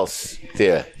somebody else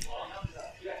there.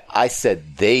 I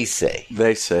said they say.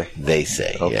 They say. They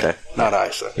say. Okay. Yeah. Not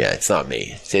I say. Yeah, it's not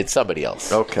me. It's somebody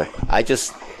else. Okay. I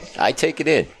take it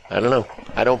in. I don't know.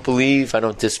 I don't believe. I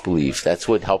don't disbelieve. That's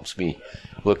what helps me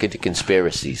look into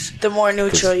conspiracies. The more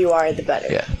neutral you are, the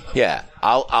better. Yeah. Yeah.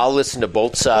 I'll listen to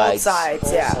both sides. Both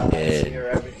sides, yeah. And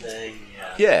hear everything.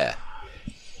 yeah.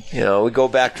 We go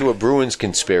back to a Bruins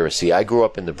conspiracy. I grew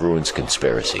up in the Bruins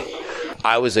conspiracy.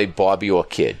 I was a Bobby Orr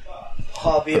kid.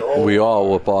 We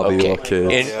all were Bobby Orr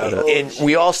kids. And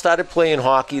we all started playing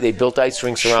hockey. They built ice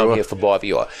rinks around here for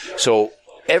Bobby Orr. So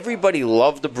everybody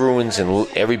loved the Bruins and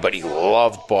everybody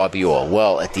loved Bobby Orr.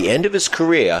 Well, at the end of his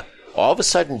career, all of a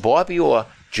sudden Bobby Orr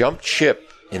jumped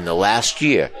ship in the last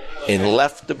year and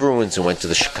left the Bruins and went to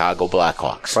the Chicago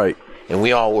Blackhawks. Right. And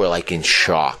we all were in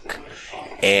shock.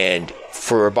 And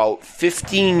for about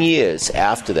 15 years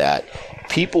after that,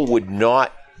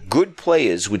 good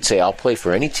players would say, I'll play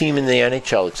for any team in the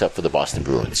NHL except for the Boston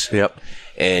Bruins. Yep.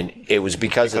 And it was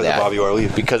because of that. Bobby Orr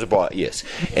leaving. Because of Bobby, yes.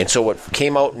 And so what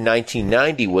came out in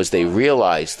 1990 was they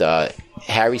realized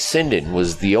Harry Sinden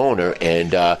was the owner,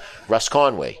 and Russ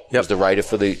Conway was the writer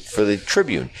for the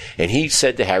Tribune. And he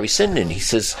said to Harry Sinden, he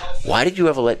says, why did you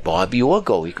ever let Bobby Orr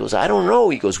go? He goes, I don't know.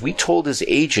 He goes, we told his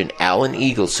agent, Alan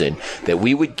Eagleson, that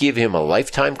we would give him a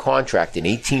lifetime contract and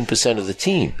 18% of the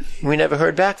team. We never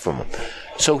heard back from him.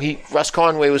 So Russ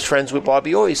Conway was friends with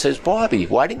Bobby Orr. He says, Bobby,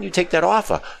 why didn't you take that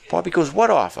offer? Bobby goes, what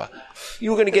offer?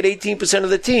 You were going to get 18% of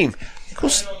the team. He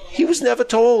goes, he was never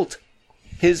told.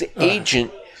 His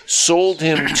agent sold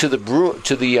him to the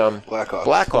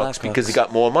Blackhawks because he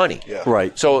got more money. Yeah.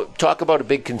 Right. So talk about a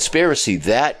big conspiracy.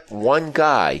 That one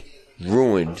guy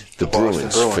ruined the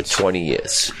Bruins for 20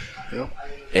 years. Yeah.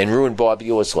 And ruined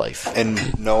Bobby Orr's life.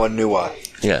 And no one knew why.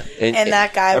 Yeah. And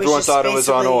that guy everyone was thought it was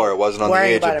on Orr. It wasn't on the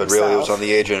agent, but really it was himself. on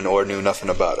the agent, and Orr knew nothing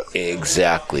about it.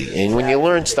 Exactly. And when you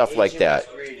learn stuff like that,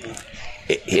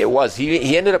 it was.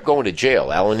 He ended up going to jail,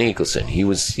 Alan Eagleson. He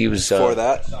was For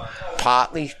that?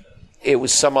 Partly. It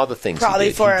was some other things Probably he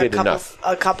did. for He did enough.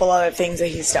 a couple other things that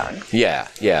he's done. Yeah,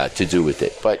 to do with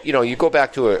it. But, you go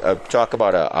back to talk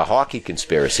about a hockey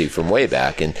conspiracy from way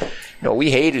back, and,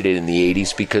 we hated it in the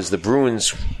 80s because the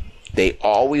Bruins, they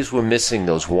always were missing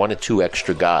those one or two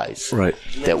extra guys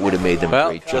that would have made them a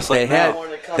great team. Just like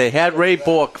they had Ray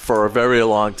Bourque for a very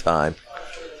long time,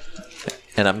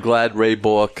 and I'm glad Ray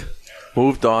Bourque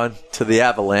moved on to the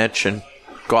Avalanche and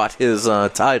got his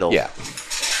title. Yeah.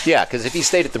 Yeah, because if he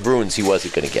stayed at the Bruins, he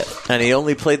wasn't going to get it. And he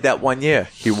only played that 1 year.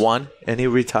 He won, and he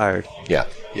retired. Yeah.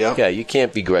 Yeah, you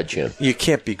can't begrudge him. You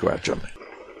can't begrudge him.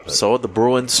 So the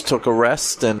Bruins took a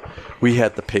rest, and we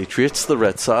had the Patriots, the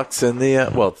Red Sox, and the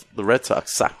Red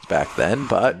Sox sucked back then,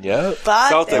 but they won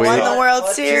the World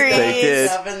Series. They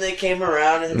did. They came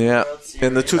around in the World Series.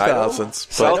 In the 2000s.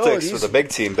 Celtics was a big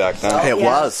team back then. It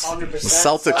was. The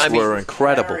Celtics were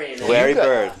incredible. Larry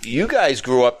Bird. You guys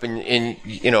grew up in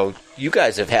you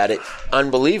guys have had it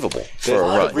unbelievable for a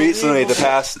run. Recently, the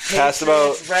past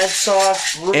about Red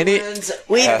Sox, Bruins.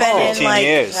 We've been in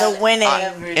years. the winning.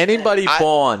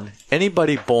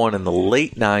 Anybody born in the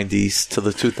late 90s to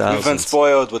the 2000s. We've been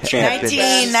spoiled with champions.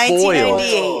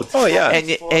 1998. Oh, yeah.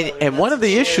 And one of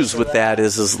the issues with that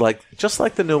is just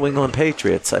like the New England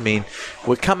Patriots, I mean,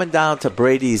 we're coming down to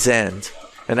Brady's end.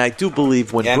 And I do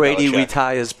believe when Brady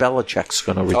retires, Belichick's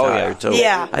going to retire too.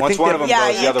 Yeah. Once one of them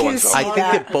goes, the other one's I going.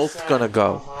 think they're both going to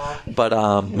go. But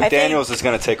McDaniels is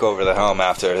going to take over the helm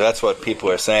after. That's what people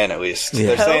are saying, at least. Yeah.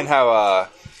 They're saying how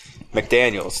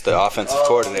McDaniels, the offensive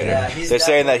coordinator, they're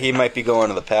saying that he might be going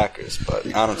to the Packers, but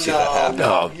I don't see that happening.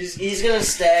 No. He's going to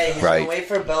stay. He's going to wait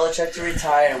for Belichick to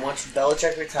retire, and once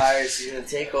Belichick retires, he's going to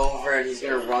take over and he's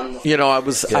going to run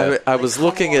the I was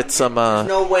looking at some. There's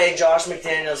no way Josh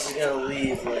McDaniels is going to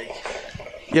leave.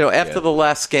 After the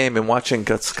last game and watching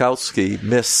Gostkowski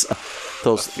miss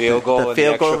the field goal and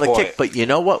the kick, but you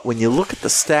know what? When you look at the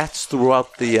stats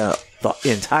throughout the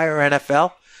entire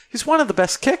NFL. He's one of the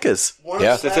best kickers.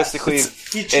 Statistically,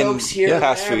 he chokes in the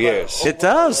past few years. It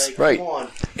does. Right.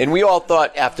 And we all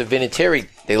thought after Vinatieri,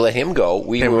 they let him go.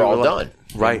 We were all done.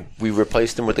 Right. We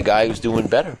replaced him with the guy who's doing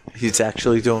better. He's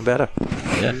actually doing better.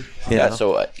 Yeah.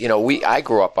 So, I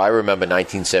grew up, I remember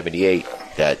 1978,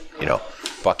 that,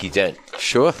 Bucky Dent.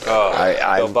 Sure.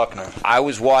 Bill Buckner. I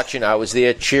was watching. I was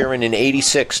there cheering in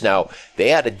 '86. Now, they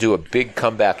had to do a big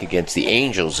comeback against the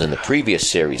Angels in the previous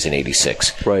series in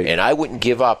 '86. Right. And I wouldn't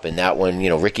give up. And that one,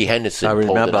 Ricky Henderson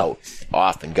pulled it out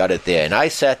off and got it there. And I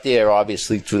sat there,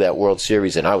 obviously, through that World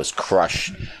Series, and I was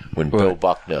crushed when Bill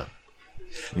Buckner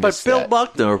But Bill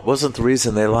Buckner wasn't the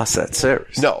reason they lost that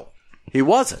series. No. He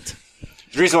wasn't.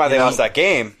 The reason why they lost that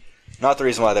game, not the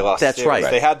reason why they lost That's the series.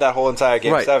 right. They had that whole entire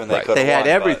Game 7 they could have won. They had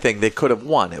everything they could have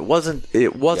won. It wasn't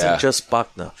just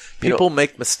Buckner. People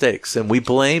make mistakes, and we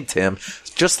blamed him,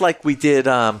 just like we did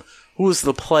who was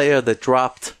the player that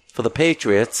dropped for the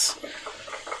Patriots?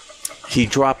 He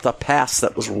dropped a pass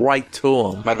that was right to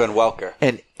him. Might have been Welker.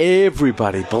 And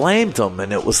everybody blamed him,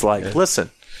 and it was like,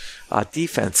 listen, our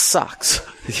defense sucks.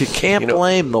 You can't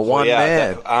blame the one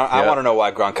man. I want to know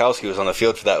why Gronkowski was on the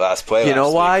field for that last play. You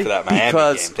know why? For that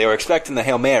Miami game. They were expecting the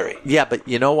Hail Mary. Yeah, but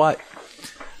you know what?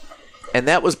 And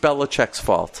that was Belichick's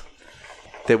fault.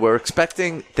 They were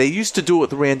expecting. They used to do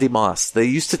it with Randy Moss. They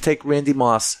used to take Randy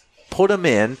Moss, put him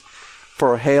in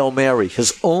for a Hail Mary.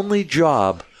 His only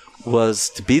job was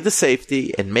to be the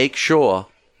safety and make sure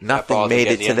nothing made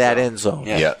it to that end zone.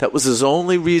 Yeah. That was his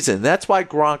only reason. That's why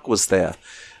Gronk was there.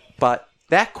 But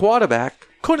that quarterback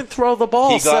couldn't throw the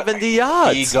ball 70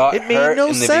 yards. He got it made hurt no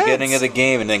in the sense. beginning of the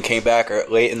game and then came back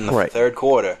late in the third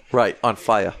quarter. Right, on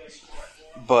fire.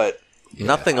 But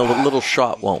nothing a little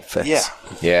shot won't fix.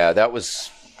 Yeah, that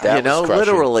was crushing.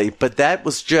 Literally. But it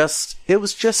was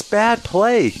just bad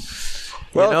play.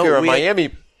 Well, if you're a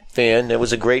Miami fan, it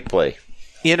was a great play.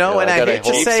 And I hate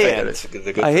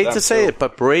to say it,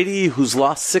 but Brady, who's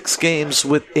lost 6 games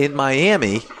in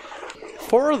Miami,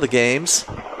 4 of the games,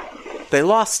 they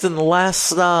lost in the last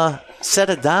set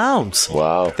of downs.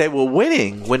 Wow. They were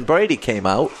winning when Brady came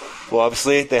out. Well,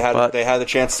 obviously, they had the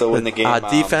chance to win the game. Our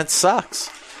defense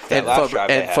sucks. And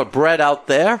for Brett out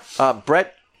there,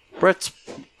 Brett's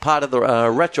part of the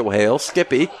Retro Hail,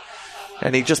 Skippy,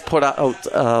 and he just put out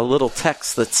a little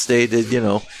text that stated,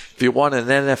 if you want an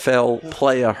NFL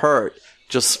player hurt,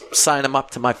 just sign him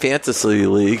up to my fantasy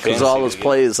league because all his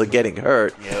players are getting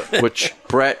hurt. Yep. Which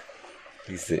Brett,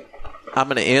 I'm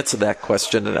going to answer that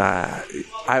question. And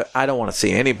I don't want to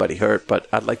see anybody hurt, but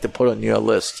I'd like to put on your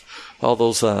list all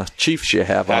those Chiefs you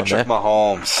have on there. Patrick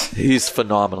Mahomes, he's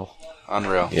phenomenal,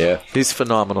 unreal. Yeah, he's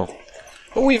phenomenal.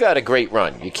 Well, we've had a great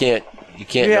run. You can't We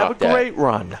knock have a great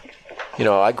run.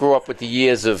 I grew up with the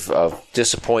years of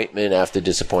disappointment after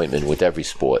disappointment with every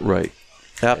sport. Right.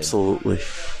 Absolutely.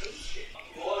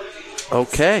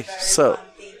 Okay, so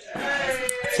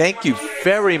thank you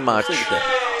very much,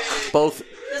 both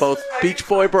Beach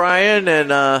Boy Brian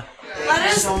and Eli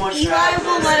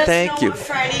will let thank us you. know when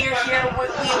Friday you're here. We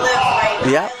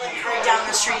live right down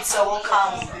the street, so we'll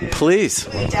come. Please.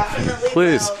 We definitely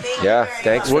Please. will.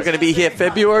 Thanks. We're going to be here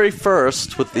February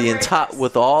 1st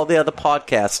with all the other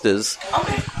podcasters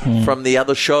from the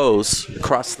other shows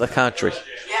across the country.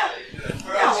 Yeah,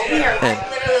 we'll be here. I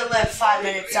literally live 5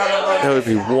 minutes down the road. That would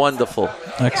be wonderful.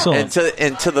 Excellent.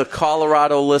 And to the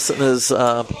Colorado listeners,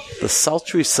 the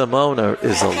sultry Simona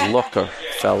is a looker,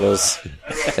 fellas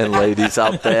and ladies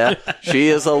out there. She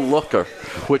is a looker,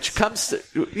 which comes to,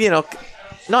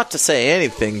 not to say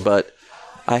anything, but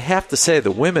I have to say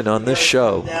the women on this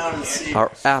show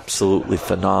are absolutely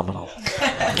phenomenal.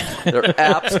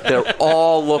 They're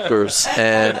all lookers,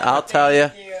 and I'll tell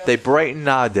you, they brighten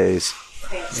our days.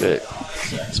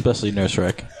 Especially Nurse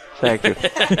Rick. Thank you.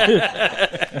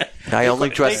 I only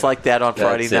dress like that on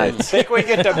Friday nights. Think we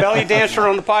get the belly dancer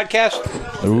on the podcast?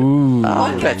 Ooh.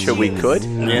 I bet you we could.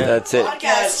 Yeah, that's it.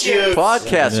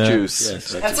 Podcast juice.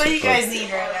 Yes. That's what you guys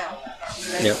need right now.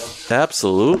 Yep.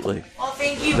 Absolutely. Well,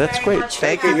 thank you. That's very great. much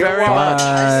Thank for you very coming. much.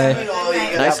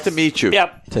 Nice to meet you.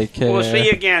 Yep. Take care. We'll see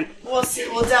you again. We'll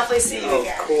definitely see you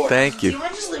again. Thank Do you. you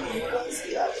want to just leave me?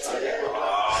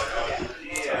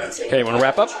 Okay, want to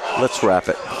wrap up? Let's wrap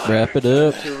it. Wrap it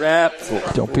up. Wrap.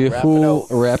 Don't be a fool.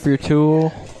 Wrap your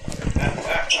tool.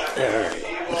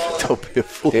 Don't be a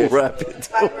fool. Wrap it.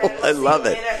 I love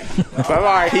it.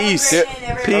 Bye-bye. Peace. Peace.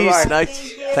 Bye-bye.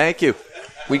 Nice. Thank you.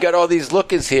 We got all these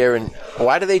lookers here, and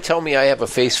why do they tell me I have a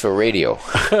face for radio?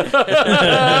 It's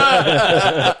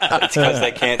because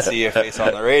they can't see your face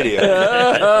on the radio.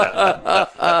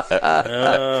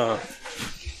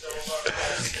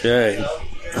 Okay.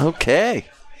 Okay.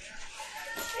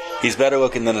 He's better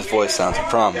looking than his voice sounds, I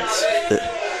promise.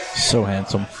 So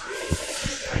handsome.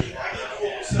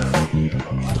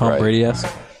 Tom Brady-esque.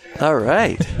 All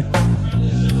right.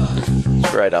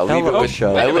 That's right. I'll leave it with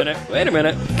show. Wait a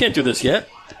minute. We can't do this yet.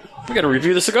 We got to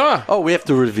review the cigar. Oh, we have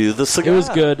to review the cigar. It was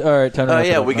good. All right, time to wrap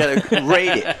it up. We got to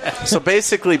rate it. So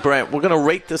basically, Brent, we're going to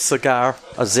rate this cigar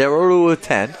a 0 to a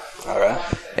 10. All right.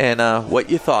 And what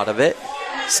you thought of it.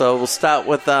 So we'll start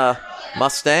with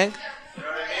Mustang.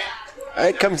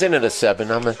 It comes in at a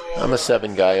 7. I'm a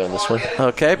 7 guy on this one.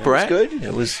 Okay, Brent. It was good.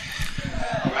 It was.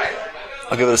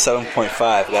 I'll give it a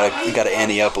 7.5. You got to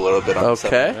ante up a little bit on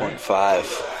Okay.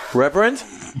 7.5. Reverend.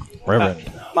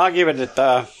 I'll give it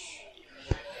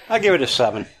a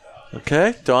 7.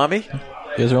 Okay, Dommy.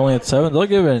 You guys are only at 7. I'll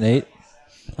give it an 8.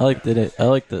 I liked it.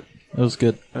 It was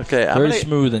good. Okay, Very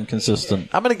smooth and consistent.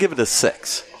 I'm going to give it a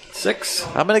 6. 6.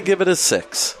 I'm going to give it a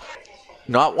 6.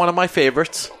 Not one of my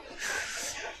favorites.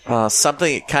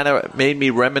 Something that kind of made me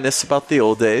reminisce about the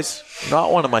old days.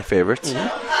 Not one of my favorites.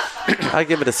 Mm-hmm. I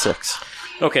give it a 6.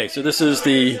 Okay, so this is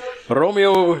the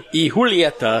Romeo y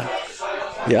Julieta.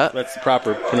 Yeah. That's the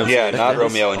proper pronunciation. Yeah, not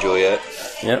Romeo and Juliet.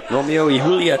 Yep, Romeo y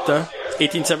Julieta,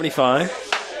 1875.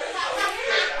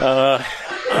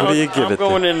 What do you give I'm it?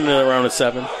 going in around a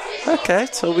 7. Okay,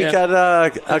 so we got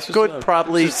a good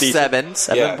probably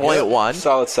 7.1.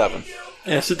 Solid 7.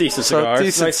 Yeah, it's a decent So cigar.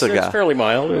 decent it's cigar. It's fairly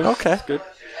mild. It's Okay. good.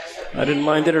 I didn't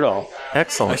mind it at all.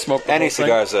 Excellent. I smoked the Any whole thing.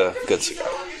 cigar is a good cigar.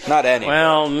 Not any.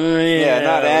 Well, yeah,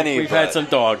 not any. We've had some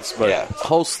dogs, but a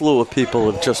whole slew of people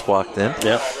have just walked in.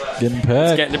 Yep. Getting It's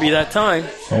packed. getting to be that time.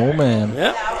 Oh, man.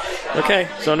 Yep. Okay,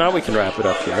 so now we can wrap it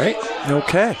up here, right?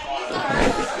 Okay.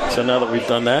 So now that we've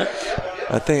done that,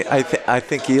 I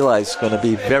think Eli's going to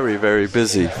be very, very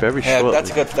busy very shortly.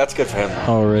 That's good for him.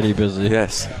 Already busy.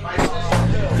 Yes.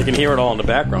 you can hear it all in the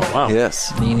background. Wow.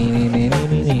 Yes. Okay,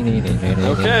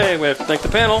 we have to thank the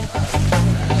panel.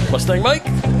 Mustang Mike.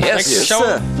 Yes, Thanks for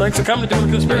showing. Thanks for coming to do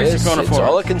the Conspiracy Corner it's for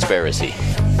all us. a conspiracy.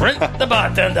 Brent the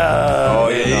bartender. Oh,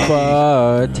 yeah.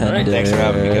 Bartender. Thanks for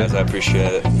having me, guys. I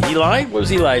appreciate it. Eli? What was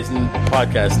Eli's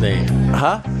podcast name?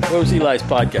 Huh? What was Eli's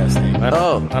podcast name? I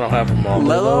don't have them all.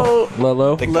 Lelo.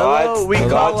 The gods,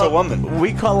 God's a woman.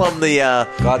 We call him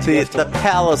the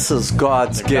palace's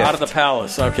God's The gift. God of the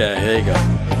Palace. Okay, there you go.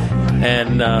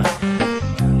 And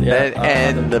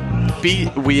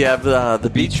we have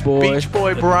the Beach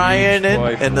Boy Brian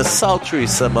and the sultry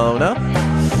Simona.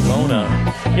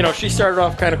 You know, she started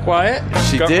off kind of quiet.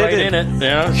 She got did right it. in it.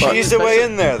 Yeah, She eased her way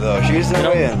in there, though. She eased her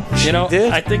way in. You know,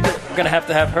 did. I think that we're going to have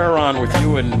her on with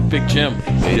you and Big Jim.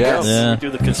 Yes. Yeah. Do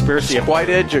the conspiracy. Quite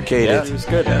educated. Yeah, he was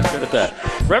good. He was good at that.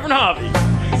 Reverend Harvey.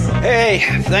 Hey,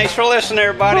 thanks for listening,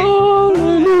 everybody.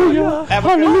 Hallelujah. Have a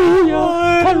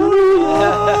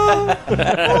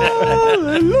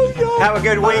Have a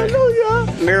good week.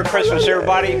 Merry Christmas,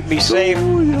 everybody. Be safe.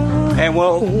 And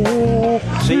we'll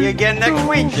see you again next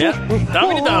week. Yeah.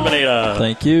 Tommy the Dominator.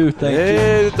 Thank you.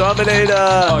 Hey, Dominator.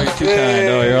 Oh, you're too kind.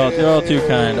 Oh, you're all too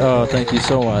kind. Oh, thank you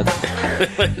so much.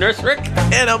 Nurse Rick.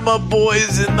 And my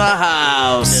boys in the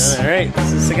house. All right.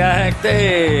 This is Cigar Hack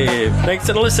Dave. Thanks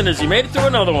to the listeners. You made it through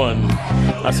another one.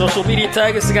 Our social media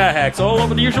tag is Cigar Hacks all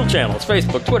over the usual channels.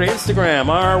 Facebook, Twitter, Instagram.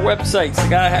 Our website,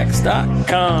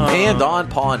 cigarhacks.com. And on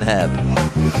Pornhub.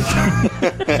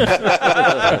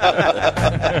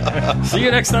 See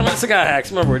you next time on Cigar Hacks.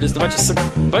 Remember, we're just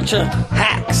a bunch of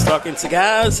hacks talking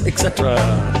cigars, etc.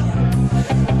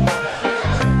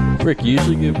 Rick, you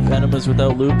usually give enemas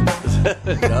without lube?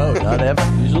 No, not ever.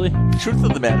 Usually? Truth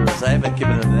of the matter is, I haven't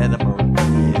given an enema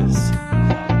in years.